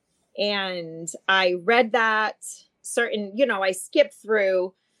and I read that I skipped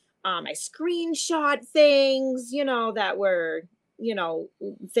through, I screenshot things, that were,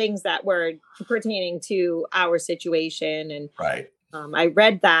 things that were pertaining to our situation. And right. I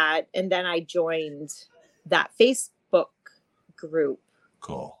read that and then I joined that Facebook group.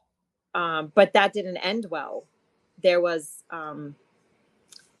 Cool. But that didn't end well. There was,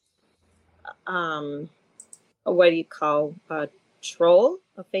 what do you call,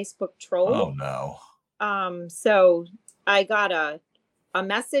 a Facebook troll. Oh no. So I got a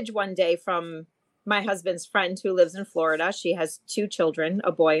message one day from my husband's friend who lives in Florida. She has 2 children,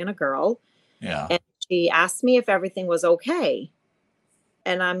 a boy and a girl. Yeah. And she asked me if everything was okay.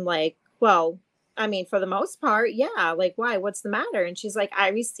 And I'm like, well, I mean, for the most part, yeah. Like, why? What's the matter? And she's like, I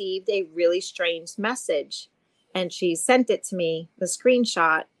received a really strange message. And she sent it to me, the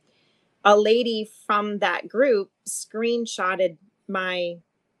screenshot. A lady from that group screenshotted my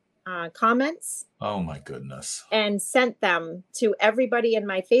comments Oh my goodness. and sent them to everybody in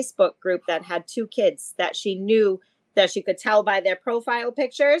my Facebook group that had 2 kids that she knew, that she could tell by their profile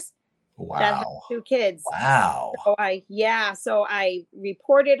pictures that had Wow. 2 kids. Wow. So I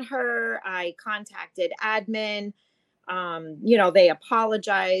reported her. I contacted admin. They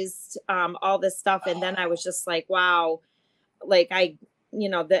apologized, all this stuff. And then I was just like, wow, like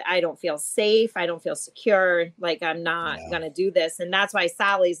that I don't feel safe. I don't feel secure. Like I'm not going to do this. And that's why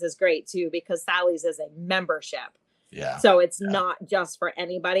Sally's is great too, because Sally's is a membership. Yeah. So it's not just for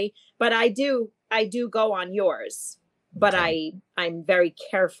anybody, but I do go on yours, but Okay. I'm very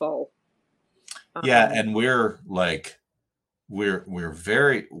careful. Yeah. And we're like, we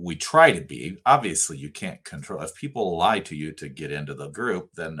try to be. Obviously you can't control. If people lie to you to get into the group,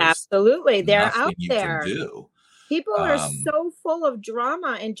 then there's Absolutely. They're nothing out you can there. do. People are so full of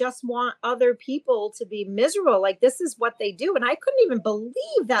drama and just want other people to be miserable. Like this is what they do. And I couldn't even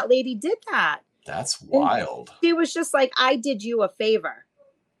believe that lady did that. That's And wild. she was just like, I did you a favor.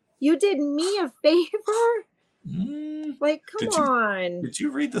 You did me a favor? Like, come on. Did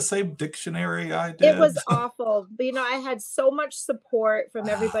you read the same dictionary I did? It was awful. But, I had so much support from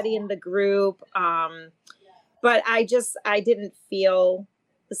everybody in the group. But I didn't feel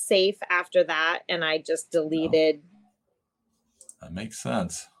safe after that. And I just deleted. That makes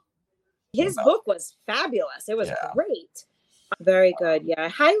sense. His book was fabulous. It was great. Very good. Yeah. I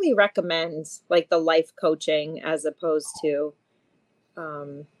highly recommend like the life coaching as opposed to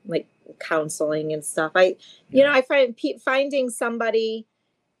like counseling and stuff. I find finding somebody,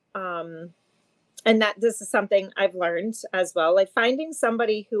 and that this is something I've learned as well, like finding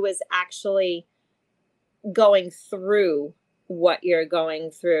somebody who is actually going through what you're going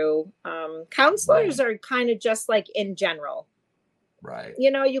through. Counselors are kind of just like in general. Right.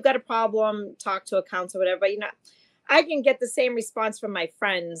 You got a problem, talk to a counselor, whatever, but I can get the same response from my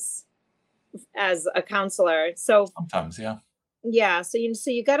friends as a counselor. So sometimes, yeah. Yeah. So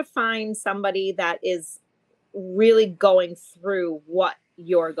you got to find somebody that is really going through what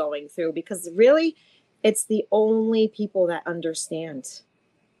you're going through, because really it's the only people that understand.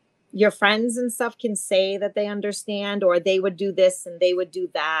 Your friends and stuff can say that they understand, or they would do this and they would do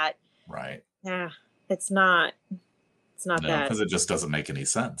that. Right. Yeah. It's not that. Because it just doesn't make any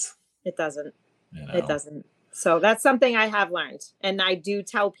sense. It doesn't. It doesn't. So that's something I have learned. And I do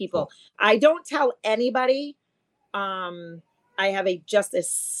tell people. Cool. I don't tell anybody. I have a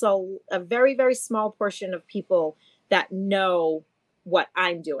very, very small portion of people that know what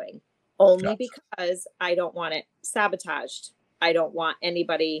I'm doing, only because I don't want it sabotaged. I don't want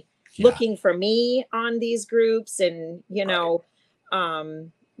anybody looking for me on these groups and,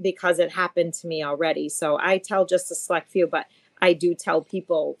 because it happened to me already. So I tell just a select few, but I do tell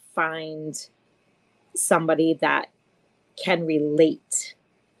people find somebody that can relate.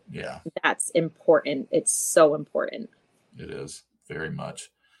 Yeah. That's important. It's so important. It is very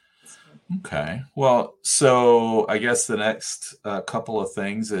much. Okay. Well, so I guess the next couple of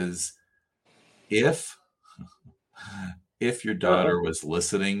things is if your daughter was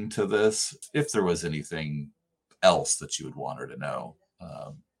listening to this, if there was anything else that you would want her to know,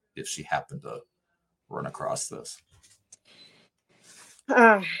 if she happened to run across this.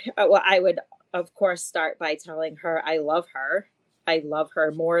 Well, I would, of course, start by telling her I love her. I love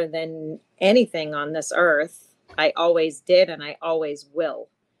her more than anything on this earth. I always did, and I always will.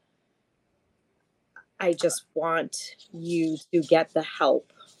 I just want you to get the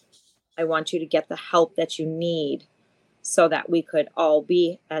help. I want you to get the help that you need so that we could all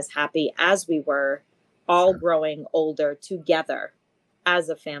be as happy as we were, all growing older together as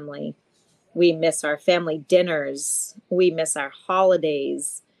a family. We miss our family dinners. We miss our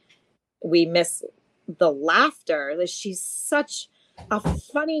holidays. We miss the laughter. She's such a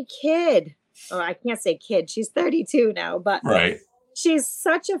funny kid. Oh, I can't say kid. She's 32 now, but she's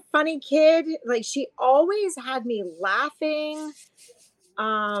such a funny kid. Like she always had me laughing.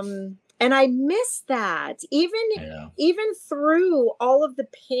 And I miss that even through all of the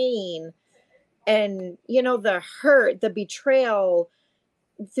pain and, the hurt, the betrayal,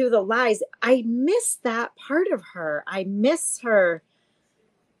 through the lies. I miss that part of her. I miss her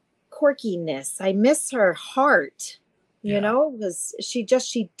quirkiness. I miss her heart. you know, because she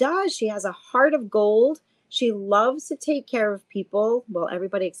does. She has a heart of gold. She loves to take care of people. Well,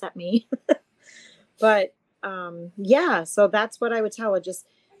 everybody except me. But yeah, so that's what I would tell her. Just,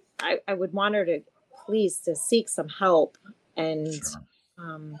 I would want her to please to seek some help and,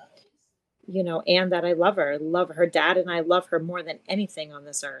 you know, and that I love her dad, and I love her more than anything on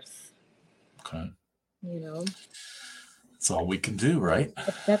this earth. Okay. You know, that's all we can do, right?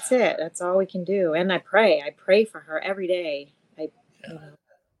 That's it. That's all we can do. And I pray for her every day. You know,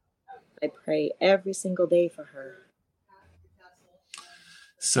 I pray every single day for her.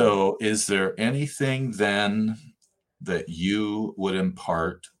 So is there anything then that you would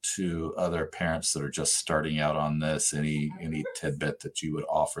impart to other parents that are just starting out on this? Any tidbit that you would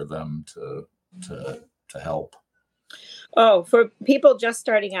offer them to help? Oh, for people just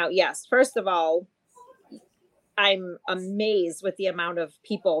starting out, yes. First of all, I'm amazed with the amount of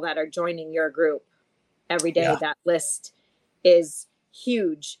people that are joining your group every day. Yeah. That list is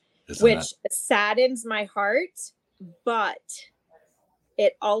huge, Isn't which it? saddens my heart, but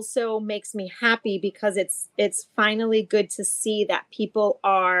it also makes me happy because it's finally good to see that people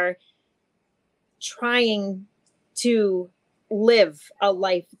are trying to live a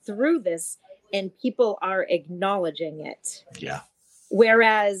life through this and people are acknowledging it. Yeah.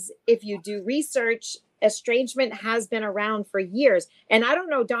 Whereas if you do research, estrangement has been around for years. And I don't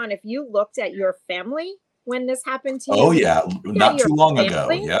know, Don, if you looked at your family when this happened to you. Oh yeah, not too long ago.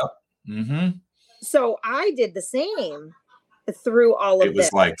 Yeah. Mm-hmm. So I did the same through all of It was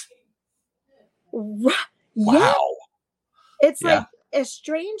this. like, wow. wow. It's like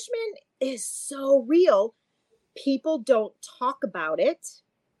estrangement is so real. People don't talk about it.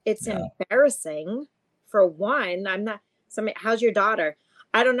 It's embarrassing. For one, how's your daughter?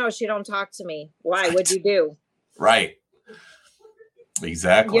 I don't know. She don't talk to me. Why? Right. What'd you do? Right.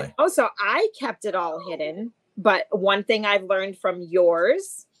 Exactly. You know, so I kept it all hidden. But one thing I've learned from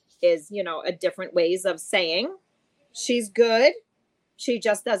yours is, you know, a different ways of saying she's good. She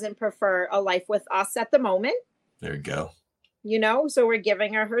just doesn't prefer a life with us at the moment. There you go. You know, so we're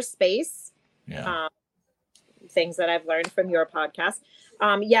giving her space. Yeah. Things that I've learned from your podcast.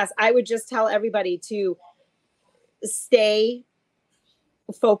 Yes, I would just tell everybody to stay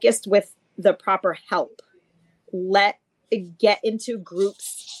focused with the proper help. Get into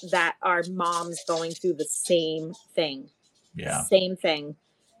groups that are moms going through the same thing. Yeah. Same thing.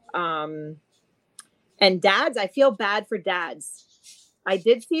 And dads, I feel bad for dads. I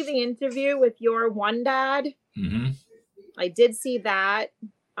did see the interview with your one dad. Mm-hmm. I did see that.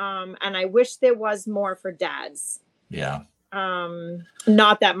 And I wish there was more for dads. Yeah.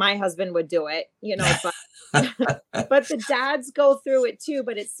 Not that my husband would do it, you know, but but the dads go through it too.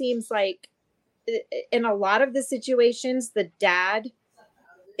 But it seems like in a lot of the situations, the dad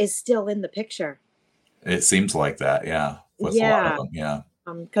is still in the picture. It seems like that. Yeah. With a lot of them. Yeah.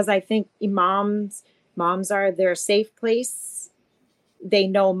 Because I think moms are their safe place. They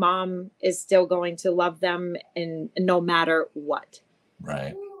know mom is still going to love them and no matter what.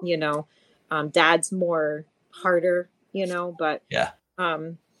 Right. You know, dad's more harder, you know, but yeah.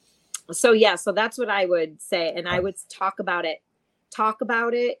 So that's what I would say. And I would talk about it.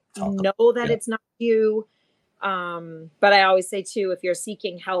 Know that it's not you. But I always say too, if you're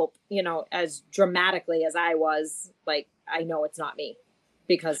seeking help, you know, as dramatically as I was, like, I know it's not me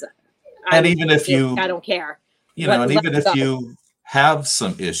because and even if you, I don't care, you know, and even if you have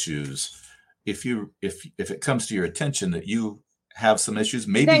some issues, if it comes to your attention that you have some issues,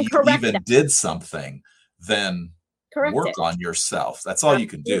 maybe you even did something, then work on yourself. That's all you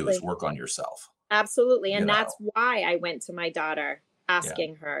can do is work on yourself. Absolutely. And that's why I went to my daughter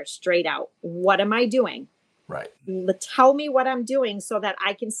asking her straight out, what am I doing? Right. Tell me what I'm doing so that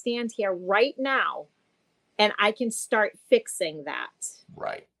I can stand here right now and I can start fixing that.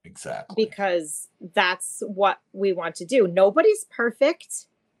 Right. Exactly. Because that's what we want to do. Nobody's perfect.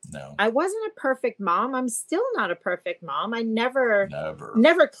 No. I wasn't a perfect mom. I'm still not a perfect mom. I never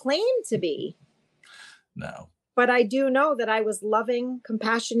claimed to be. No. But I do know that I was loving,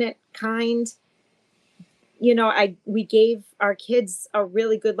 compassionate, kind. You know, we gave our kids a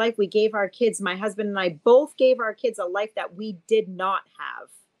really good life. We gave our kids, my husband and I both gave our kids a life that we did not have.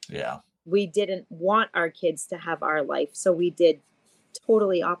 Yeah. We didn't want our kids to have our life. So we did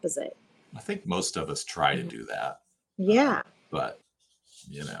totally opposite. I think most of us try to do that. Yeah. But,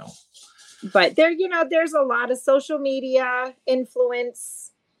 you know. But there, you know, there's a lot of social media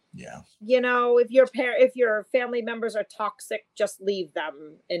influence. Yeah. You know, if your family members are toxic, just leave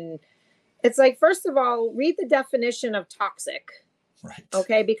them. And it's like, first of all, read the definition of toxic. Right.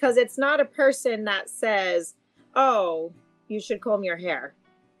 Okay. Because it's not a person that says, oh, you should comb your hair.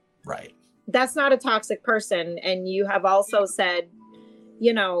 Right. that's not a toxic person. And you have also said,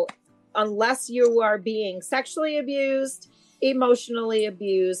 unless you are being sexually abused, emotionally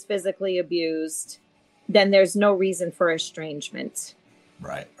abused, physically abused, then there's no reason for estrangement.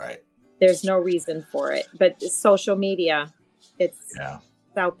 Right. There's no reason for it. But social media, it's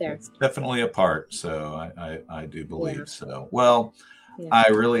out there. It's definitely a part. So I do believe so. Well, I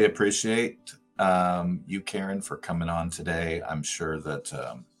really appreciate you, Karen, for coming on today. I'm sure that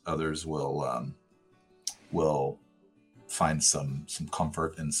others will find some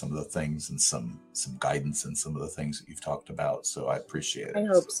comfort in some of the things and some guidance in some of the things that you've talked about. So I appreciate it. I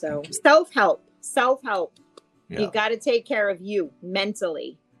hope so. Self-help. Yeah. You got to take care of you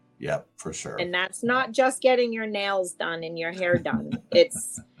mentally. Yeah, for sure. And that's not just getting your nails done and your hair done.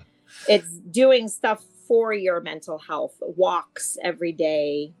 It's doing stuff for your mental health, walks every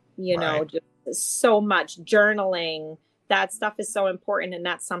day, just so much journaling. That stuff is so important. And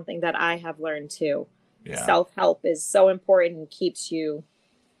that's something that I have learned too. Yeah. Self-help is so important and keeps you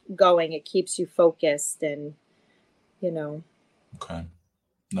going. It keeps you focused and, Okay.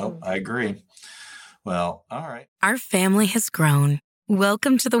 Nope, I agree. Well, all right. Our family has grown.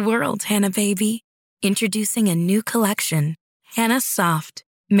 Welcome to the world, Hannah baby. Introducing a new collection, Hannah Soft,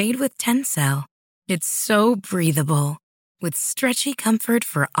 made with Tencel. It's so breathable, with stretchy comfort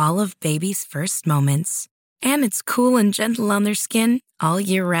for all of baby's first moments. And it's cool and gentle on their skin all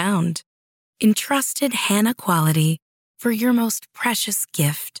year round. Entrusted Hannah quality for your most precious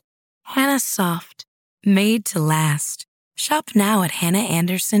gift. Hannah Soft, made to last. Shop now at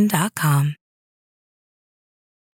hannahanderson.com.